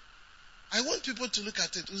 Uzziah. I want people to look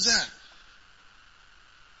at it. Uzziah.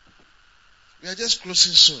 We are just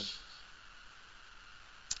closing soon.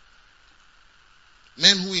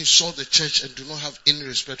 Men who insult the church and do not have any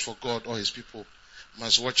respect for God or his people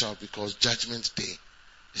must watch out because judgment day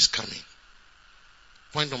is coming.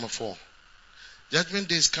 Point number 4. Judgment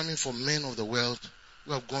day is coming for men of the world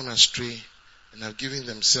who have gone astray and have given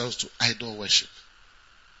themselves to idol worship.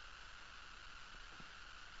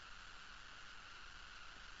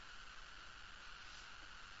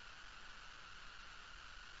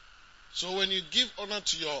 So when you give honor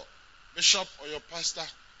to your bishop or your pastor,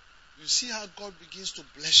 you see how God begins to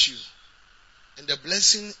bless you. And the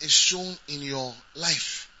blessing is shown in your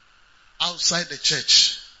life outside the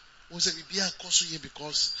church. Because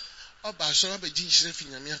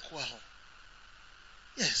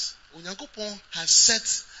yes, Onyankopon has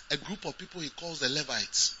set a group of people he calls the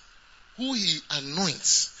Levites, who he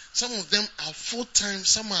anoints. Some of them are full-time,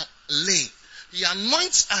 some are lay. He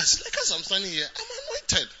anoints us. Like as I'm standing here, I'm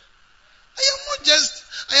anointed. I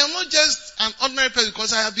am not just an ordinary person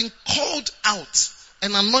because I have been called out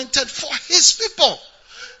and anointed for his people.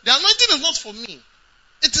 The anointing is not for me.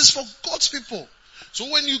 It is for God's people. So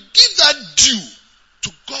when you give that due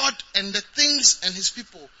to God and the things and his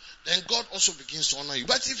people, then God also begins to honor you.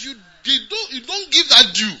 But if you don't give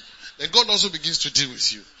that due, then God also begins to deal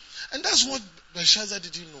with you. And that's what Belshazzar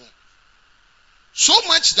didn't know. So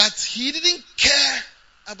much that he didn't care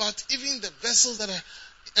about even the vessels that are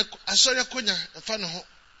Asori akonya emfa ne ho.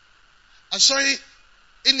 Asori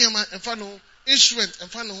eniama emfa ne ho. Instrument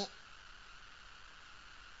emfa ne ho.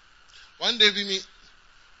 One day we meet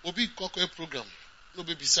obi kokwe program. No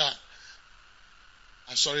baby sir.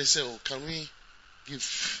 Asori say, oh, can we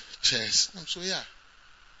give chairs? I'm so yeah.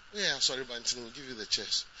 Yeah, sorry, but we'll give you the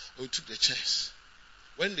chairs. We took the chairs.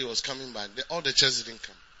 When they was coming back, all the chairs didn't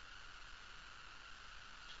come.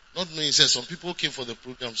 Not knowing, he said some people came for the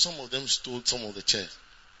program. Some of them stole some of the chairs.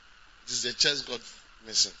 This is the chairs got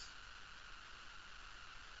missing.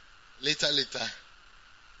 Later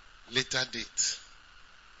date,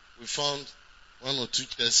 we found 1 or 2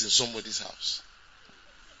 chairs in somebody's house.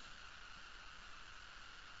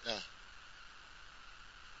 Yeah.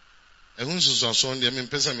 And who's so Sunday? I mean,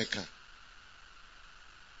 pesa meka.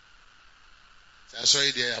 I saw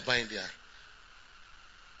it there, I buy it there.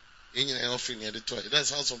 In offering near the toilet. That's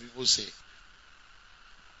how some people say.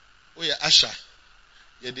 Oh yeah, Asha.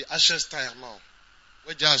 Yeah, the Asha style now.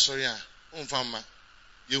 Where just sorry, fama.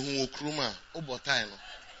 You who kruma, obotai no.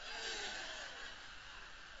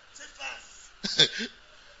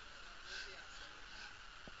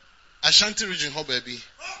 Ashanti region ho baby.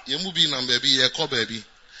 You mubi nam baby, ye call baby.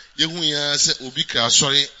 You who ya say obika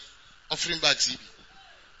sorry offering back CB.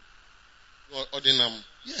 Or the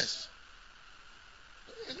yes.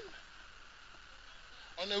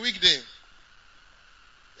 On a weekday.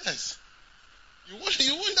 Yes. You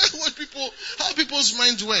wonder how people's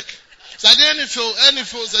minds work. So I didn't feel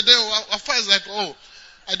so then I find like, oh,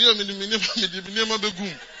 I didn't mean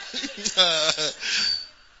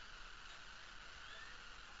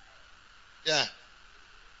yeah.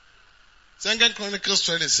 2 Chronicles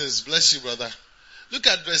 20 says, bless you, brother. Look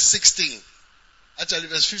at verse 16. Actually,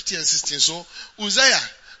 verse 15 and 16. So, Uzziah,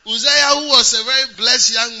 who was a very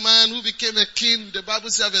blessed young man who became a king, the Bible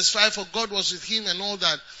says, verse 5, for God was with him and all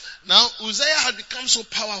that. Now, Uzziah had become so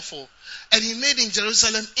powerful, and he made in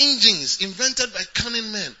Jerusalem engines invented by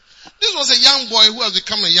cunning men. This was a young boy who has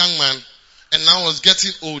become a young man, and now was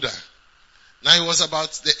getting older. Now he was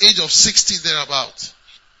about the age of 60 thereabout.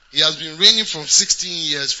 He has been reigning from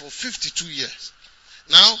 16 years for 52 years.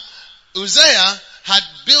 Now, Uzziah had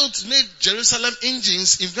made Jerusalem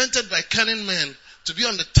engines invented by cunning men to be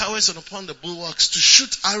on the towers and upon the bulwarks to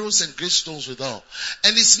shoot arrows and great stones withal.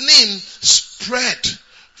 And his name spread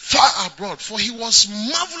far abroad, for he was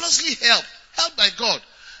marvelously helped by God,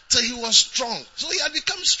 till he was strong. So he had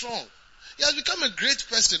become strong. He has become a great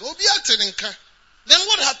person. Then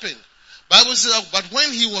what happened? Bible says, but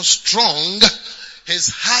when he was strong, his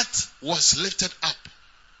heart was lifted up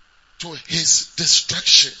to his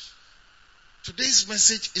destruction. Today's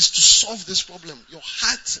message is to solve this problem. Your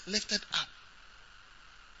heart lifted up.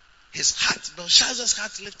 His heart, Belshazzar's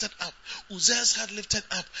heart lifted up. Uzziah's heart lifted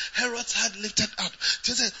up. Herod's heart lifted up.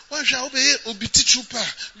 They said, why shall obey teach you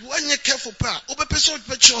pa? You are careful pa. Obe person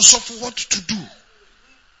bet you for what to do.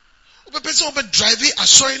 Obe person obe drive it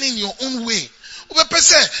assuring in your own way. Obe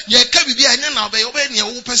person ye can be anya na obe obe ne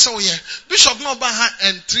wo person ye. Bishop no ba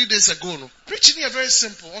and 3 days ago no. Preaching here very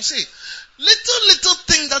simple. I say little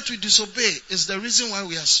thing that we disobey is the reason why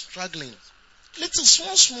we are struggling. Little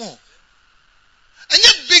small. And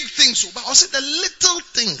yet big things, but I say the little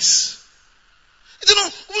things. You know,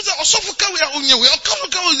 you're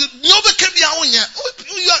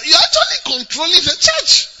actually controlling the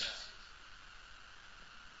church.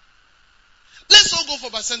 Let's all go for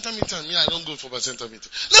Bacenta meeting. Me, I don't go for Bacenta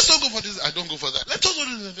meeting. Let's all go for this. I don't go for that. Let's all go.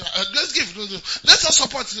 Let's give. Let's all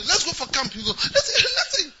support. Let's go for camp. You go.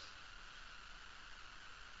 Let's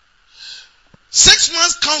 6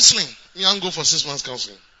 months counseling. Me, I don't go for 6 months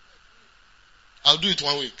counseling. I'll do it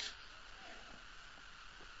 1 week.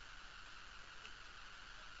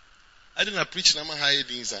 I didn't preach Nama high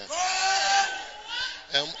things.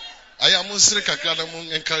 I am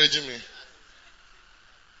encouraging me.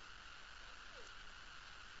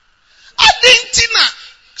 I didn't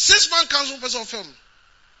 6 months council person film.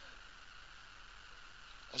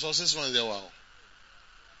 I saw 6 months there. Wow.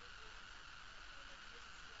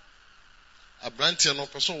 A brand here no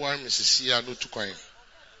person why Mrs. Sia no to coin.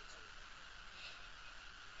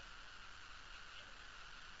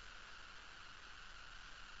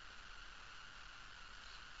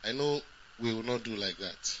 I know we will not do like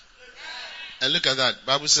that. And look at that.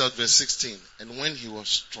 Bible says verse 16. And when he was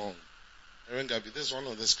strong. This is one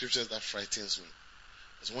of the scriptures that frightens me.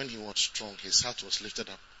 It's when he was strong, his heart was lifted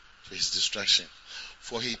up to his destruction.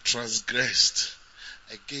 For he transgressed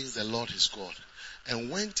against the Lord his God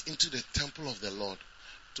and went into the temple of the Lord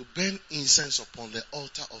to burn incense upon the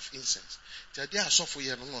altar of incense.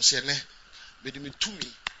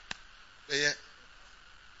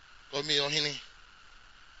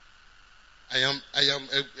 I am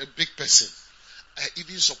a big person. I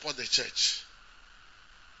even support the church.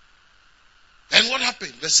 And what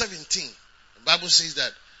happened? Verse 17. The Bible says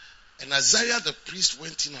that, and Azariah the priest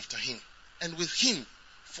went in after him, and with him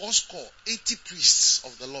 80 priests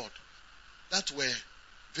of the Lord that were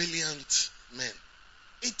valiant men.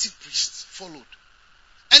 80 priests followed.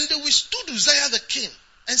 And they withstood Uzziah the king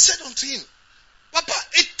and said unto him, Papa,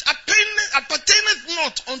 it appertaineth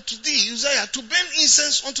not unto thee, Uzziah, to burn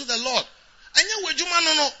incense unto the Lord.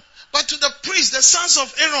 But to the priests, the sons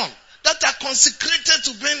of Aaron, that are consecrated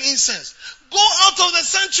to burn incense. Go out of the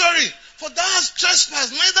sanctuary, for thou hast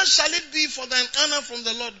trespassed, neither shall it be for thine honor from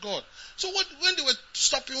the Lord God. So when they were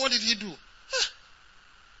stopping, what did he do?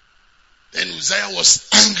 Then Uzziah was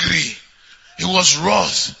angry. He was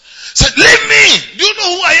wroth. Said, leave me! Do you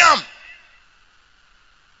know who I am?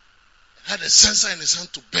 Had a censer in his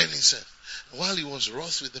hand to burn incense. And while he was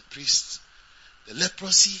wroth with the priests, the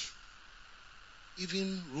leprosy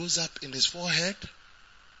even rose up in his forehead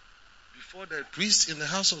before the priest in the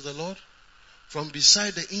house of the Lord from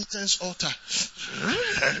beside the incense altar.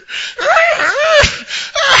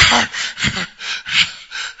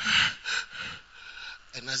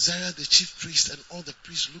 And Azariah the chief priest and all the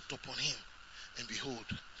priests looked upon him, and behold,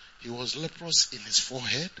 he was leprous in his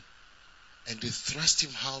forehead, and they thrust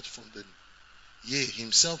him out from them. Yea,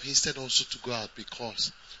 himself hasted also to go out,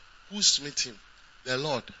 because who smote him? The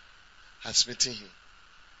Lord had smitten him.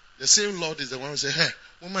 The same Lord is the one who said, hey,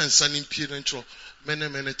 woman son in Pierentro,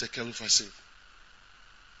 mene tekelufase.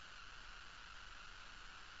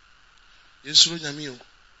 Yesuru nyamiyo.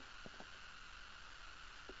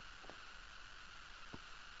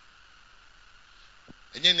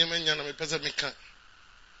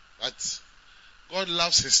 But God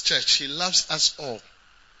loves his church. He loves us all.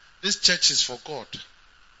 This church is for God.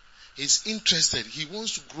 He's interested. He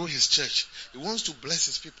wants to grow his church. He wants to bless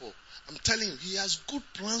his people. I'm telling you, he has good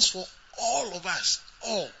plans for all of us.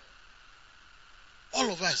 All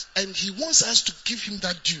of us. And he wants us to give him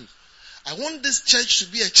that due. I want this church to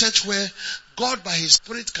be a church where God by his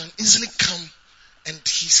Spirit can easily come and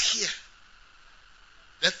he's here.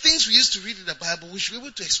 The things we used to read in the Bible, we should be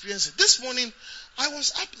able to experience it. This morning, I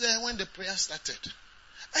was up there when the prayer started.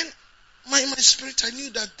 And my spirit, I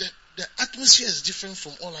knew that the atmosphere is different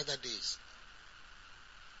from all other days.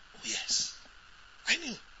 Oh yes. I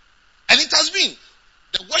knew. And it has been.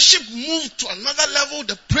 The worship moved to another level.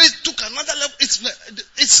 The praise took another level.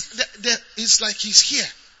 It's like he's here.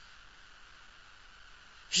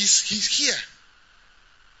 He's here.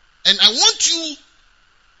 And I want you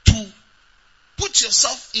to put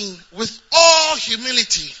yourself in with all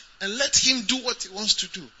humility and let him do what he wants to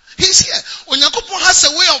do. He's here. Onyankopon has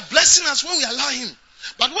a way of blessing us when we allow him.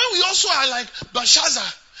 But when we also are like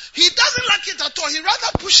Belshazzar, he doesn't like it at all. He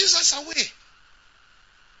rather pushes us away.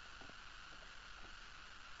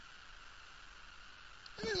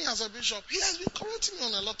 Even me as a bishop, he has been correcting me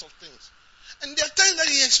on a lot of things. And there are times that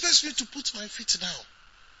he expects me to put my feet down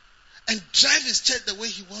and drive his church the way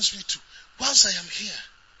he wants me to, whilst I am here.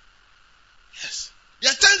 Yes.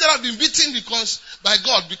 There are times that I've been beaten by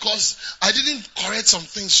God because I didn't correct some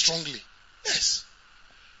things strongly. Yes.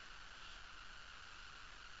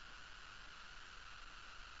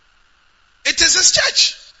 It is his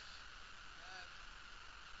church.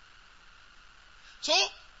 So,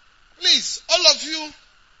 please, all of you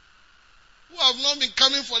who have not been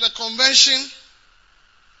coming for the convention,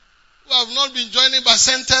 who have not been joining bar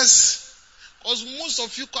centers, because most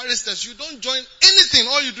of you choristers, you don't join anything,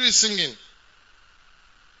 all you do is singing.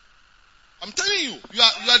 I'm telling you, you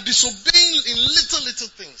are disobeying in little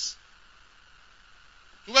things.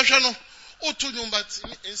 You know, oh, to you, but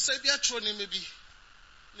in Serbia, maybe.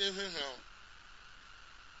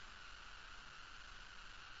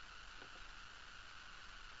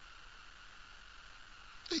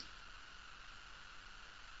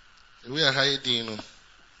 We are hiding, you know.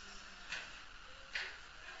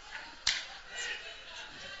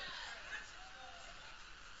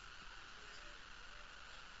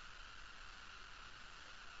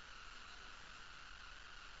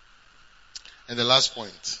 And the last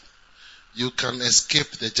point, you can escape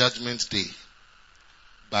the judgment day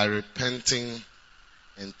by repenting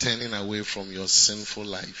and turning away from your sinful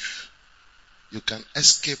life. You can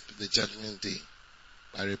escape the judgment day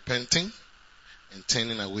by repenting and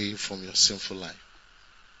turning away from your sinful life.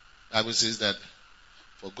 The Bible says that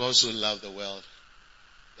for God so loved the world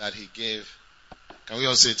that he gave. Can we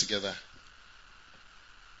all say it together?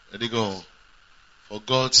 Ready, go. For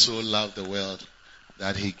God so loved the world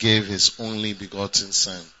that he gave his only begotten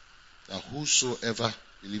Son, that whosoever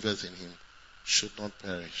believeth in him should not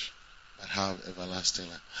perish, but have everlasting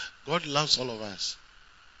life. God loves all of us,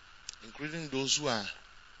 including those who are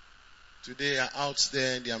today are out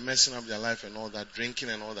there, they are messing up their life and all that, drinking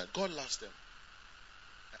and all that. God loves them.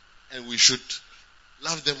 And we should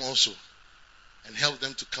love them also and help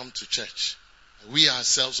them to come to church. And we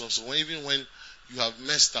ourselves also, even when you have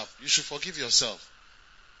messed up, you should forgive yourself.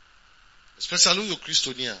 Especially your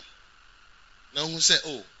Christiania. Now who say,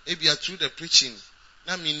 oh, maybe you are through the preaching.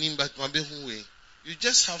 You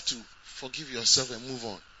just have to forgive yourself and move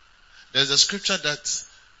on. There's a scripture that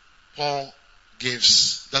Paul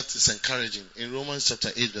gives that is encouraging in Romans chapter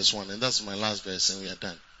 8 verse 1, and that's my last verse and we are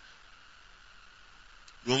done.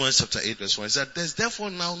 Romans chapter 8 verse 1 is that there's therefore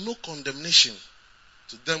now no condemnation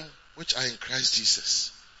to them which are in Christ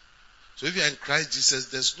Jesus. So if you are in Christ Jesus,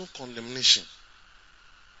 there's no condemnation.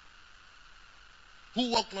 Who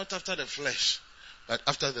walk not after the flesh, but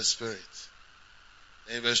after the Spirit.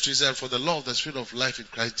 And in verse 3 said, for the law of the Spirit of life in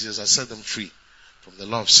Christ Jesus has set them free from the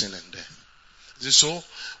law of sin and death. So,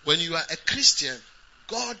 when you are a Christian,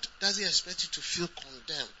 God doesn't expect you to feel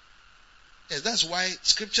condemned. Yes, that's why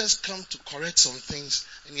scriptures come to correct some things,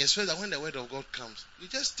 and he expects that when the word of God comes, you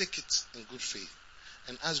just take it in good faith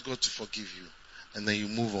and ask God to forgive you, and then you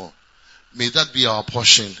move on. May that be our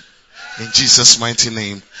portion in Jesus' mighty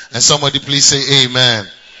name. And somebody please say amen.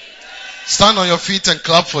 Stand on your feet and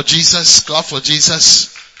clap for Jesus. Clap for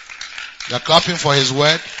Jesus. You are clapping for his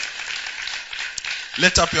word.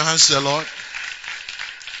 Lift up your hands to the Lord.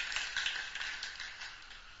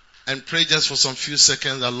 And pray just for some few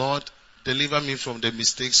seconds. The Lord, deliver me from the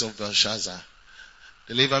mistakes of Belshazzar.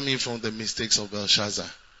 Deliver me from the mistakes of Belshazzar.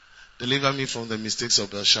 Deliver me from the mistakes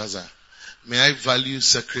of Belshazzar. May I value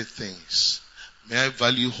sacred things. May I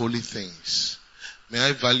value holy things. May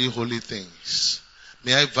I value holy things.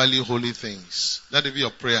 May I value holy things. Let it be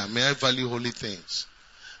your prayer. May I value holy things.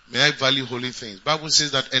 May I value holy things. Bible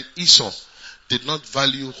says that and Esau did not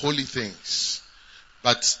value holy things.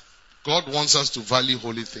 But God wants us to value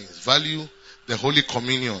holy things. Value the Holy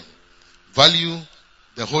Communion. Value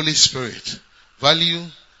the Holy Spirit. Value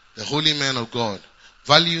the holy man of God.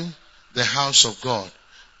 Value the house of God.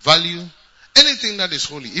 Value Anything that is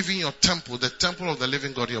holy, even your temple, the temple of the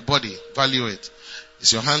living God, your body, value it.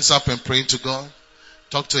 Is your hands up and praying to God?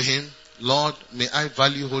 Talk to Him. Lord, may I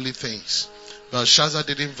value holy things. Belshazzar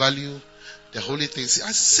didn't value the holy things.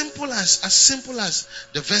 As simple as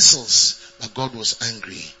the vessels, but God was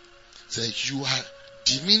angry. Said, you are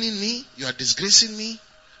demeaning me, you are disgracing me.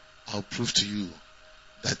 I'll prove to you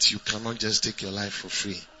that you cannot just take your life for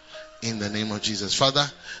free. In the name of Jesus. Father,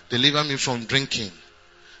 deliver me from drinking.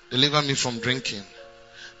 Deliver me from drinking.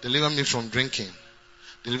 Deliver me from drinking.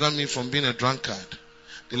 Deliver me from being a drunkard.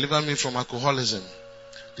 Deliver me from alcoholism.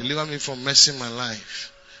 Deliver me from messing my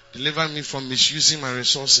life. Deliver me from misusing my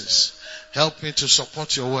resources. Help me to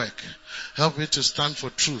support your work. Help me to stand for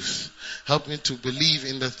truth. Help me to believe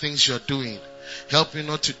in the things you're doing. Help me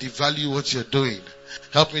not to devalue what you're doing.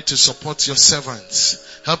 Help me to support your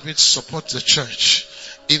servants. Help me to support the church.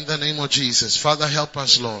 In the name of Jesus. Father, help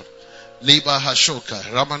us, Lord. Liba Hashoka,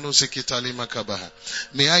 Ramano Sekitali Makabaha.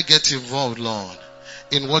 May I get involved, Lord,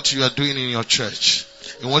 in what you are doing in your church,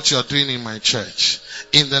 in what you are doing in my church.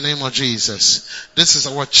 In the name of Jesus. This is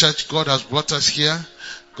our church. God has brought us here.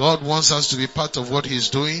 God wants us to be part of what He's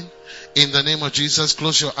doing. In the name of Jesus,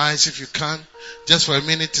 close your eyes if you can. Just for a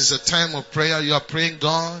minute, it's a time of prayer. You are praying,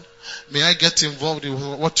 God, may I get involved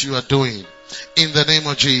in what you are doing. In the name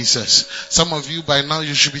of Jesus. Some of you by now,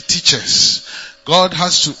 you should be teachers. God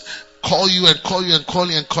has to call you and call you and call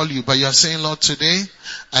you and call you. But you are saying, Lord, today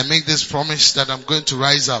I make this promise that I'm going to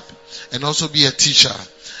rise up and also be a teacher.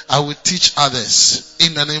 I will teach others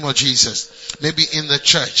in the name of Jesus. Maybe in the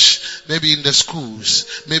church, maybe in the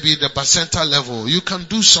schools, maybe in the bacenta level. You can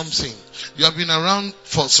do something. You have been around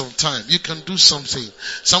for some time. You can do something.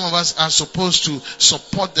 Some of us are supposed to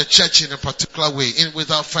support the church in a particular way,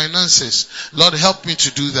 with our finances. Lord, help me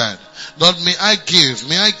to do that. Lord, may I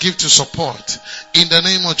give to support in the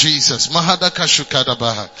name of Jesus. Mahadaka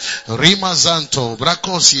shukadabaha. Rima zanto,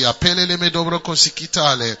 brakosia, pelele medobrokosi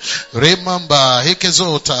kitale, remamba,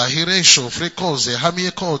 hekezota, hiresho, frekoze,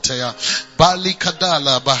 hamiekotea, bali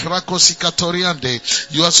kadala, bahrakosi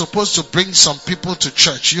katoriande. You are supposed to bring some people to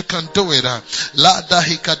church. You can do it. La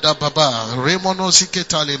dahikada baba, remono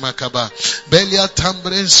siketale makaba, belia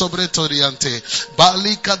tambre sobretoriante,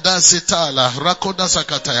 bali kada setala, rakoda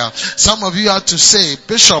sakataya. Some of you have to say,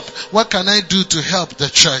 Bishop, what can I do to help the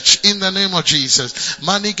church? In the name of Jesus.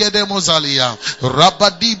 Manigede mozalia,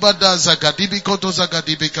 rabadibada zagadibikoto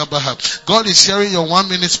zagadibikabaha. God is hearing your 1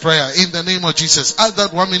 minute prayer in the name of Jesus. Add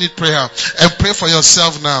that 1 minute prayer and pray for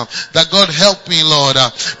yourself now. That God help me, Lord.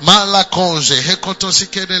 Malakoje, hekoto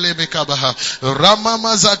sikedele mekabaha,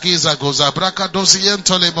 ramamazagiza goza,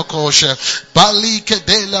 brakadosientole mokoshe, bali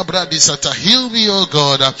kedela bradisata. Heal me, O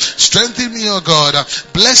God. Strengthen me, O God.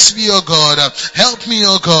 Bless me, O God. Help me,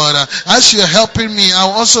 O God. As you're helping me,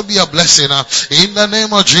 I'll also be a blessing. In the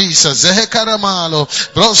name of Jesus. Zehekaramalo.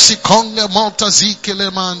 Brosi konga monta zikele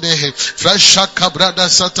mandehe. Freshaka brada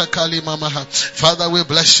sata kalimamaha. Father, we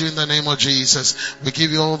bless you in the name of Jesus. We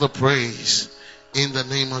give you all the praise in the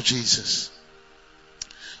name of Jesus.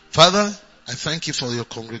 Father, I thank you for your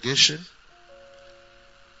congregation.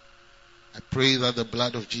 I pray that the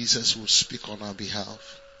blood of Jesus will speak on our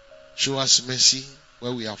behalf. Show us mercy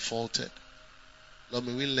where we have faulted. Lord,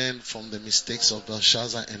 may we learn from the mistakes of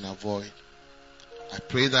Belshazzar and avoid. I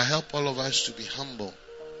pray that help all of us to be humble,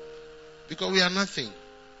 because we are nothing.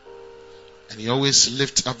 And you always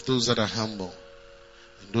lift up those that are humble,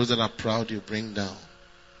 and those that are proud you bring down.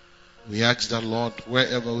 We ask that, Lord,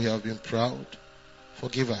 wherever we have been proud,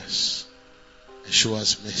 forgive us and show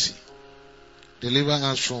us mercy. Deliver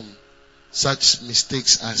us from such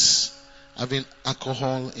mistakes as having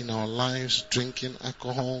alcohol in our lives, drinking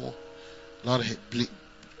alcohol, Lord,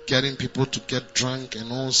 getting people to get drunk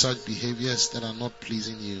and all such behaviors that are not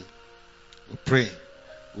pleasing you. We pray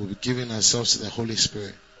we'll be giving ourselves to the Holy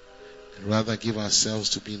Spirit and rather give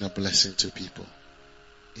ourselves to being a blessing to people.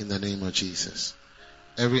 In the name of Jesus.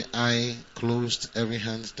 Every eye closed, every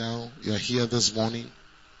hand down. You are here this morning.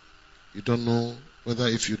 You don't know whether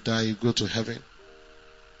if you die you go to heaven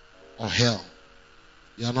or hell.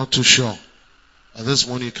 You are not too sure. But this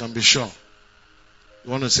morning you can be sure.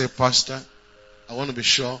 You want to say, Pastor, I want to be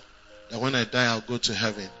sure that when I die I'll go to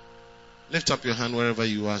heaven. Lift up your hand wherever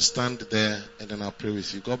you are. Stand there and then I'll pray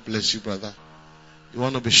with you. God bless you, brother. You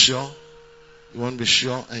want to be sure? You want to be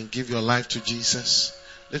sure and give your life to Jesus?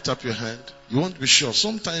 Lift up your hand. You want to be sure.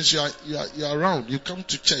 Sometimes you are around. You come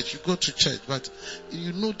to church. You go to church. But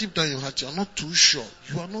you know deep down in your heart, you are not too sure.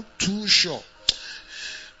 You are not too sure.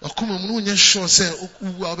 Sure say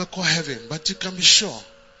heaven, but you can be sure.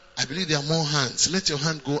 I believe there are more hands. Let your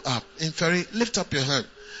hand go up. In Ferry, lift up your hand.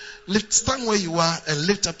 Stand where you are and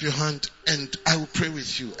lift up your hand, and I will pray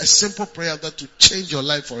with you. A simple prayer that will change your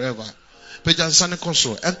life forever. Pejansane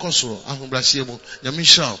kosoro, enkosoro, ahumbrasiemo,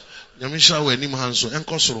 nyamisha, we enim hanso,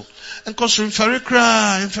 enkosoro, inferi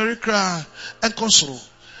kra, enkosoro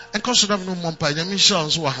no mompa, nyamisha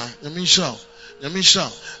nso wa ha, nyamisha.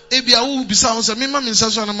 Ebia wo bisa won se mema minsa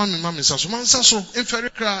so na mama minsa so, mansa so, inferi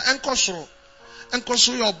kra,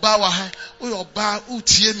 enkosoro your ba wa ha, your ba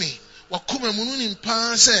utie me. Wakuma mu no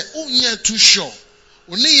nimpa se unye too sure.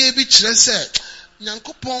 Oni ye bi kire se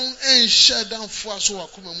Nyankopon enhye danfo aso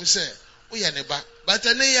wakuma mu se uye ne ba. But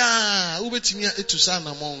ene ya ubetimi etusa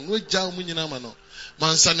na mon no gya mu nyina ma no.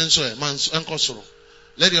 Mansa ne nso enkosoro.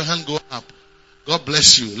 Let your hand go up. God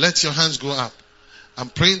bless you. Let your hands go up. I'm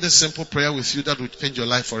praying this simple prayer with you that will change your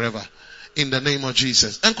life forever. In the name of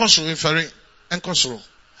Jesus. Enkosoro inferi. Enkosoro.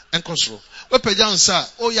 We peja nsa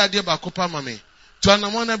o ya de ba kopa mame.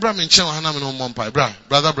 Brother.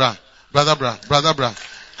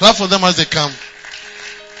 Clap for them as they come.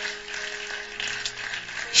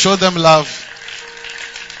 Show them love.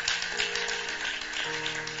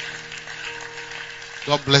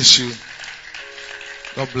 God bless you.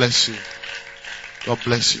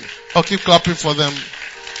 Oh, keep clapping for them.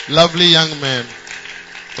 Lovely young men.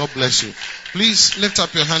 God bless you. Please lift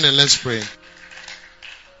up your hand and let's pray.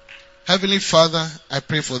 Heavenly Father, I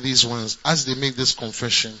pray for these ones as they make this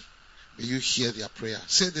confession. May you hear their prayer.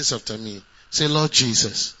 Say this after me. Say, Lord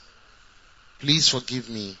Jesus, please forgive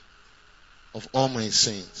me of all my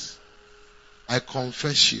sins. I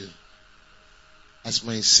confess you as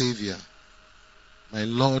my Savior, my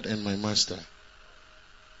Lord and my Master.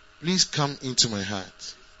 Please come into my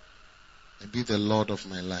heart and be the Lord of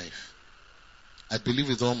my life. I believe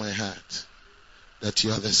with all my heart that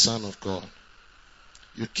you are the Son of God.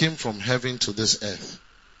 You came from heaven to this earth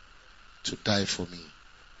to die for me.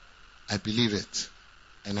 I believe it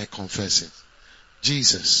and I confess it.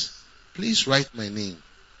 Jesus, please write my name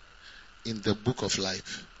in the book of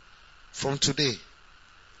life. From today,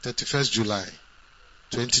 31st July,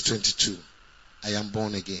 2022, I am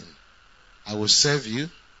born again. I will serve you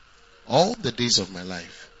all the days of my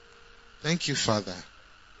life. Thank you, Father,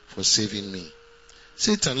 for saving me.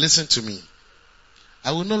 Satan, listen to me.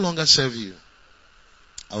 I will no longer serve you.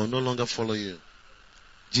 I will no longer follow you.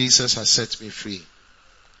 Jesus has set me free.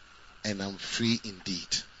 And I'm free indeed.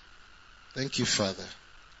 Thank you, Father,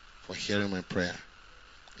 for hearing my prayer.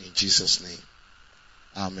 In Jesus' name.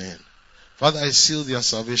 Amen. Father, I seal their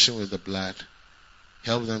salvation with the blood.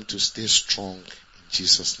 Help them to stay strong in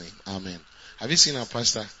Jesus' name. Amen. Have you seen our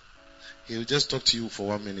pastor? He will just talk to you for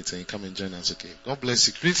 1 minute and you come and join us, okay? God bless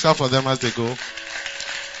you. Please clap for them as they go.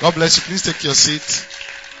 God bless you. Please take your seat.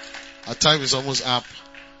 Our time is almost up.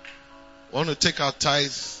 We want to take our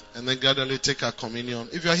tithe and then gradually take our communion.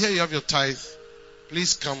 If you are here, you have your tithe.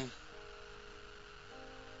 Please come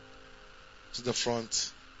to the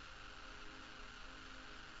front.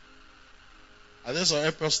 Are there some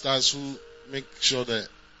airport stars who make sure that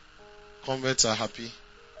converts are happy?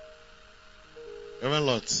 Reverend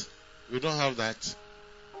Lord, we don't have that.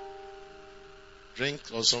 Drink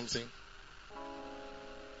or something.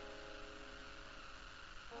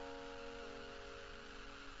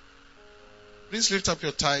 Please lift up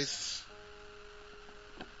your tithe.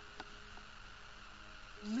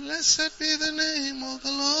 Blessed be the name of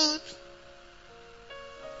the Lord.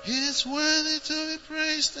 He is worthy to be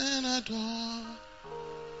praised and adored.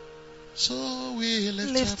 So we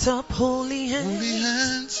lift up holy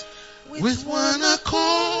hands with one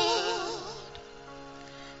accord,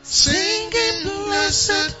 singing,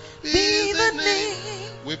 blessed be the name.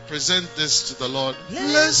 We present this to the Lord.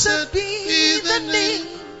 Blessed be the name.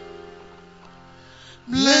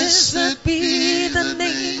 Blessed be the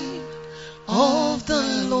name of the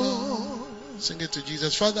Lord. Sing it to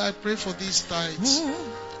Jesus. Father, I pray for these tithes.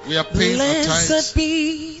 We are paying our tithes. Blessed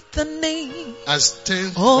be the name as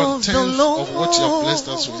tenth of what you have blessed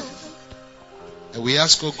us with. And we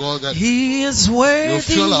ask, oh God, that He is worthy you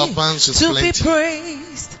fill our barns with plenty. Be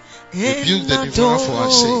praised. Rebuke the devourer for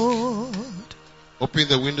our sake. Open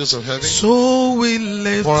the windows of heaven. So we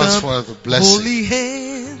lift pour us for the blessing. Holy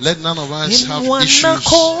hands. Let none of us have issues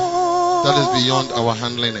that is beyond our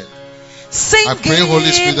handling it. I pray,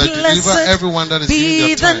 Holy Spirit, that you deliver everyone that is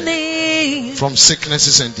giving their time from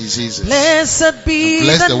sicknesses and diseases. Blessed be and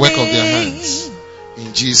bless the work of their hands.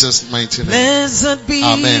 In Jesus' mighty name. Blessed be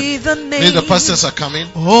Amen. The name the pastors are coming.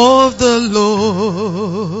 Of the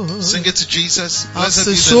Lord. Sing it to Jesus. Blessed be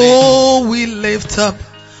the name. So we lift up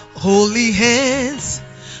holy hands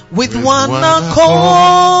with one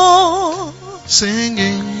accord.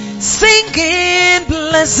 Singing,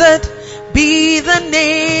 blessed be the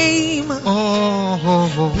name of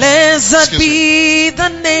Blessed be the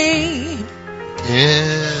name.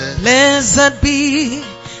 Yeah. Blessed be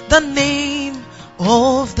the name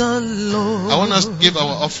of the Lord. I want us to give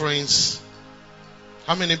our offerings.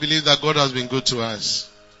 How many believe that God has been good to us?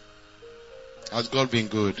 Has God been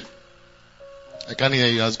good? I can't hear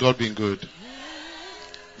you. Has God been good?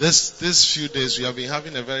 This few days we have been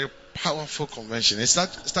having a very powerful convention. It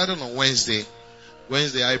started on Wednesday.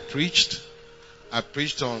 Wednesday I preached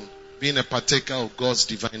on being a partaker of God's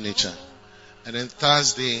divine nature. And then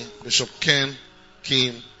Thursday, Bishop Ken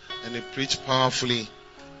came and he preached powerfully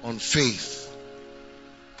on faith.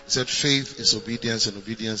 He said faith is obedience and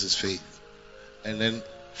obedience is faith. And then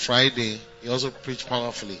Friday, he also preached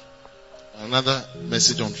powerfully another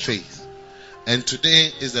message on faith. And today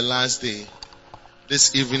is the last day.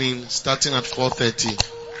 This evening, starting at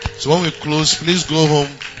 4:30. So when we close, please go home,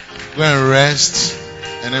 go and rest,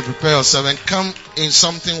 and then prepare yourself and come in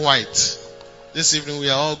something white. This evening we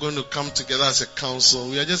are all going to come together as a council.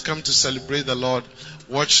 We are just come to celebrate the Lord,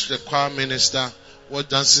 watch the choir minister, watch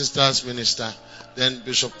Dancing Stars minister. Then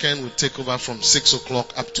Bishop Ken will take over from 6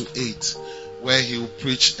 o'clock up to 8, where he will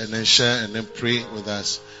preach and then share and then pray with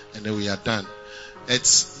us, and then we are done.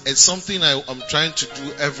 It's something I'm trying to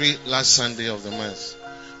do every last Sunday of the month,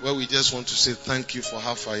 where we just want to say thank you for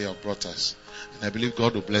how far you have brought us. And I believe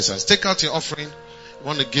God will bless us. Take out your offering. You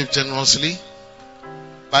want to give generously.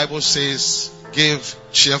 Bible says give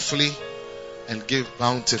cheerfully and give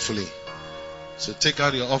bountifully. So take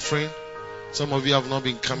out your offering. Some of you have not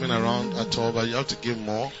been coming around at all, but you have to give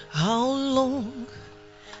more. How long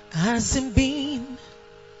has it been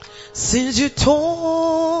since you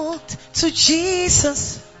talked to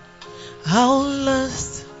Jesus? How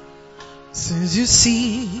lost since you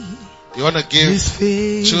see you want to give His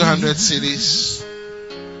face? 200 cedis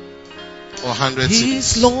or 100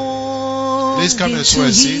 He's cedis. longing Please come and sow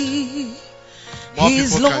a seed. More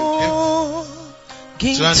He's people can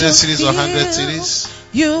give 200 cedis or 100 cedis.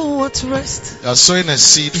 You at rest. You are sowing a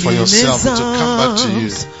seed for yourself. It will come back to you.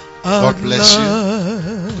 God bless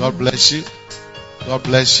you. God bless you. God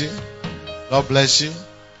bless you. God bless you.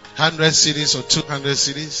 100 cedis or 200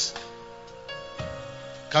 cedis.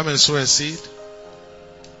 Come and sow a seed.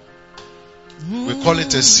 We call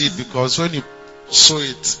it a seed because when you sow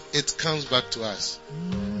it, it comes back to us.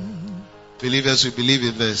 Believers, we believe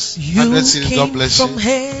in this. 100 cedis, God bless you.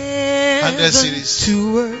 100 cedis.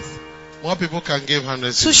 To earth. More people can give 100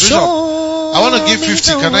 cedis. Bishop, I want to give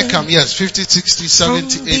 50. Can I come? Yes, 50, 60,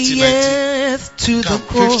 70, 80, 90. Come,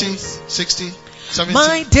 50, 60, 70,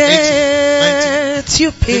 My 80, debt 90,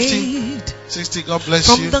 you 50, paid 60, God bless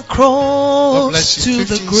from you. the God cross bless you. to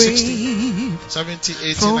 50, the grave, 60, 70,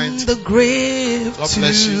 80, from 90. the grave God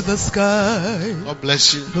bless to you. the sky. God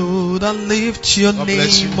bless you. Lord, I lift your God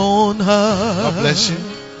bless name you. on high. God bless you.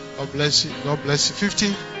 God bless you. God bless you. 50,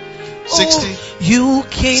 60, Oh, you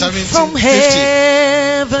came 70, from 50,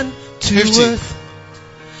 heaven to 50, earth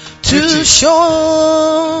to 50.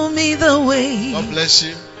 show me the way. God bless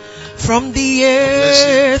you. From the bless you.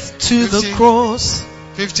 earth to 50. the cross.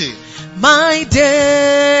 50, My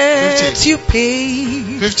debt 50. you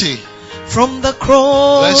paid 50, from the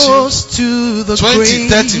cross to the 20, grave.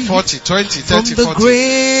 30, 40, 20, From 30, the 40.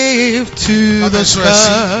 grave to Come the and sow a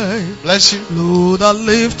sky. seed. Bless you. Lord, I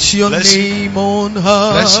lift your Bless you. name on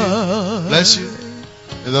high. Bless you. Bless you.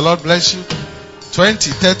 May the Lord bless you.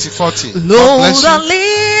 20, 30, 40. God Lord, bless I you.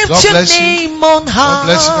 lift God your bless you. name on high. God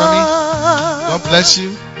bless you, mommy. God bless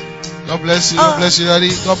you. God bless you. God bless you, daddy.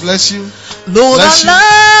 God bless you. Lord, bless I you.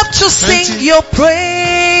 love to 20, sing your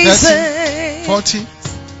praises. 30, 40.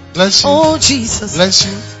 Bless you. Oh, Jesus. Bless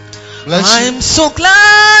you. Bless you. I'm so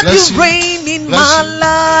glad Bless you you. reign in Bless my you.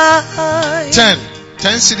 life.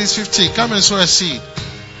 10 cedis, 50. Come and sow a seed.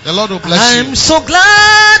 The Lord will bless I'm you. so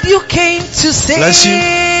glad you came to save Bless you.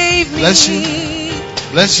 me. Bless you.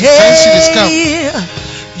 Bless you. 10 cedis, come. Hey,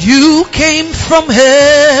 you came from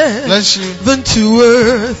heaven Bless you. to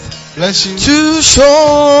earth Bless you. to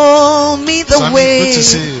show me the Sammy, way. good to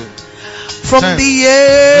see you. From 10. the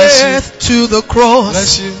Bless earth to the cross.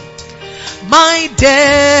 Bless you. My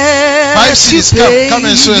debt 5 cedis, you paid. come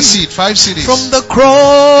and sow a seed. 5 cedis. From the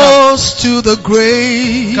cross to the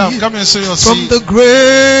grave. Come and sow your From seed. the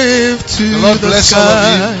grave to The Lord the bless all of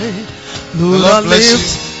sky. Lord, Lord I bless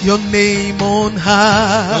lift your name on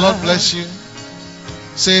high. The Lord bless you.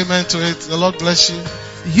 Say amen to it. The Lord bless you.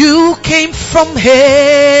 You came from The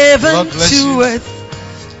heaven Lord bless to you. earth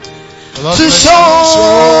The Lord to bless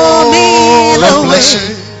show you. me The the Lord bless way.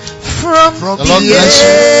 you. From The Lord the bless you.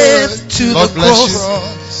 earth to Lord the bless cross.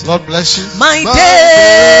 you. Lord bless you. My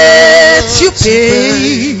debt you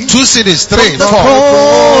paid. 2 cedis, 3, From the 4.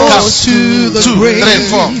 cross to the 2, grave.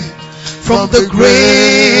 3, 4. from the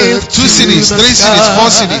grave 2 CDs, 3 CDs, 4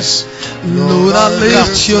 CDs. Lord, I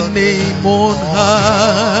lift your name on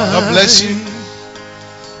high. God bless you.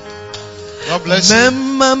 God bless you.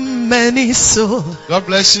 God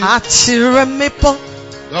bless you. God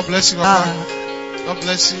bless you, Papa. God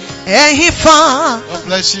bless you. God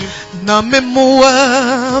bless you. God bless you.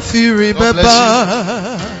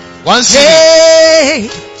 One CD.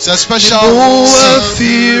 It's a special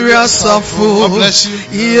CD. God bless you. Bless you.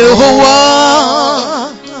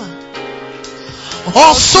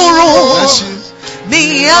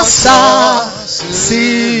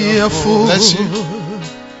 Bless you.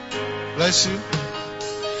 Bless you.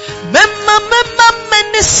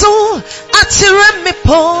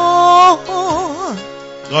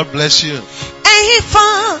 God bless you.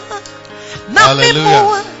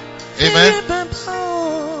 Hallelujah. Amen.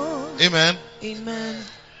 Amen. Amen.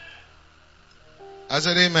 I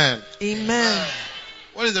said amen. Amen.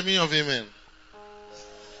 What is the meaning of amen?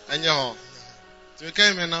 And y'all, so we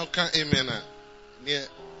can't now can't amen. Near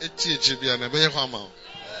HHB and a bear hammer.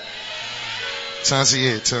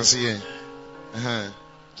 Chancy. Chancy.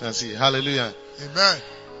 Hallelujah. Amen.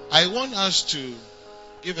 I want us to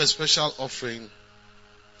give a special offering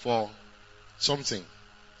for something.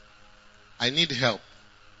 I need help.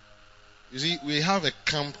 You see, we have a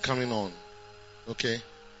camp coming on. Okay?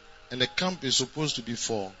 And the camp is supposed to be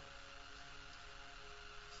for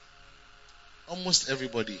almost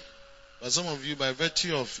everybody. But some of you, by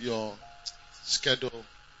virtue of your schedule,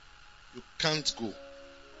 you can't go.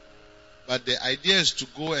 But the idea is to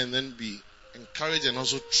go and then be encouraged and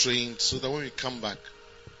also trained so that when we come back,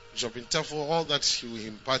 Bishop Intefo, all that he will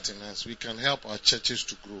impart in us, we can help our churches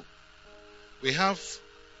to grow. We have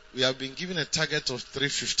been given a target of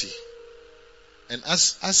 350. And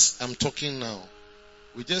as I'm talking now,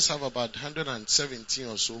 we just have about 117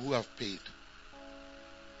 or so who have paid.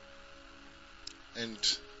 And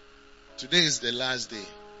today is the last day.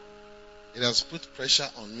 It has put pressure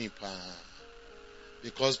on me,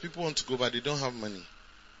 because people want to go but they don't have money.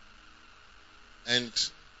 And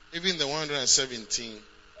even the 117,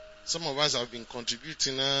 some of us have been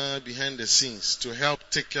contributing behind the scenes to help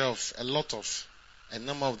take care of a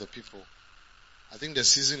number of the people. I think the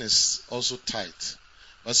season is also tight.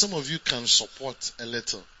 But some of you can support a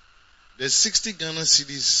little. There's 60 Ghana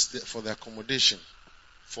cedis for the accommodation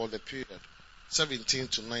for the period, 17th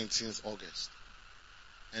to 19th August.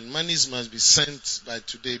 And monies must be sent by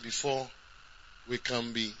today before we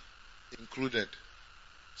can be included.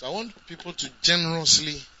 So I want people to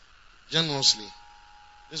generously,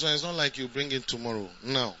 this one is not like you bring it tomorrow.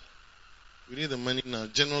 Now. We need the money now.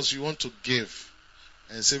 Generously, you want to give.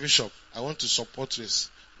 And say, Bishop, I want to support this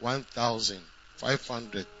 1,000,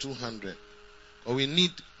 500, 200. But we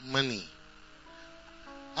need money.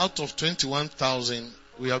 Out of 21,000,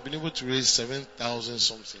 we have been able to raise 7,000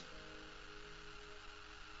 something.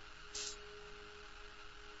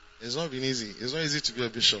 It's not been easy. It's not easy to be a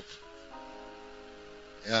bishop.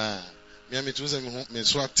 Yeah. Because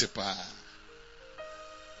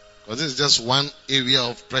this is just one area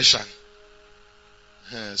of pressure.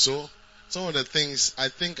 So, some of the things I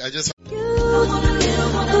think I just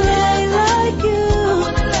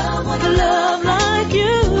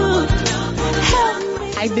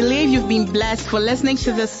I believe you've been blessed for listening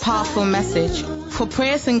to this powerful message. For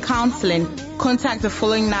prayers and counseling, contact the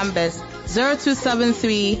following numbers: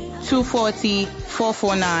 0273 240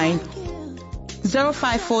 449,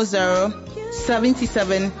 0540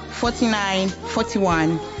 77 49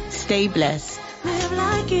 41. Stay blessed. Live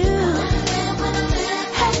like you.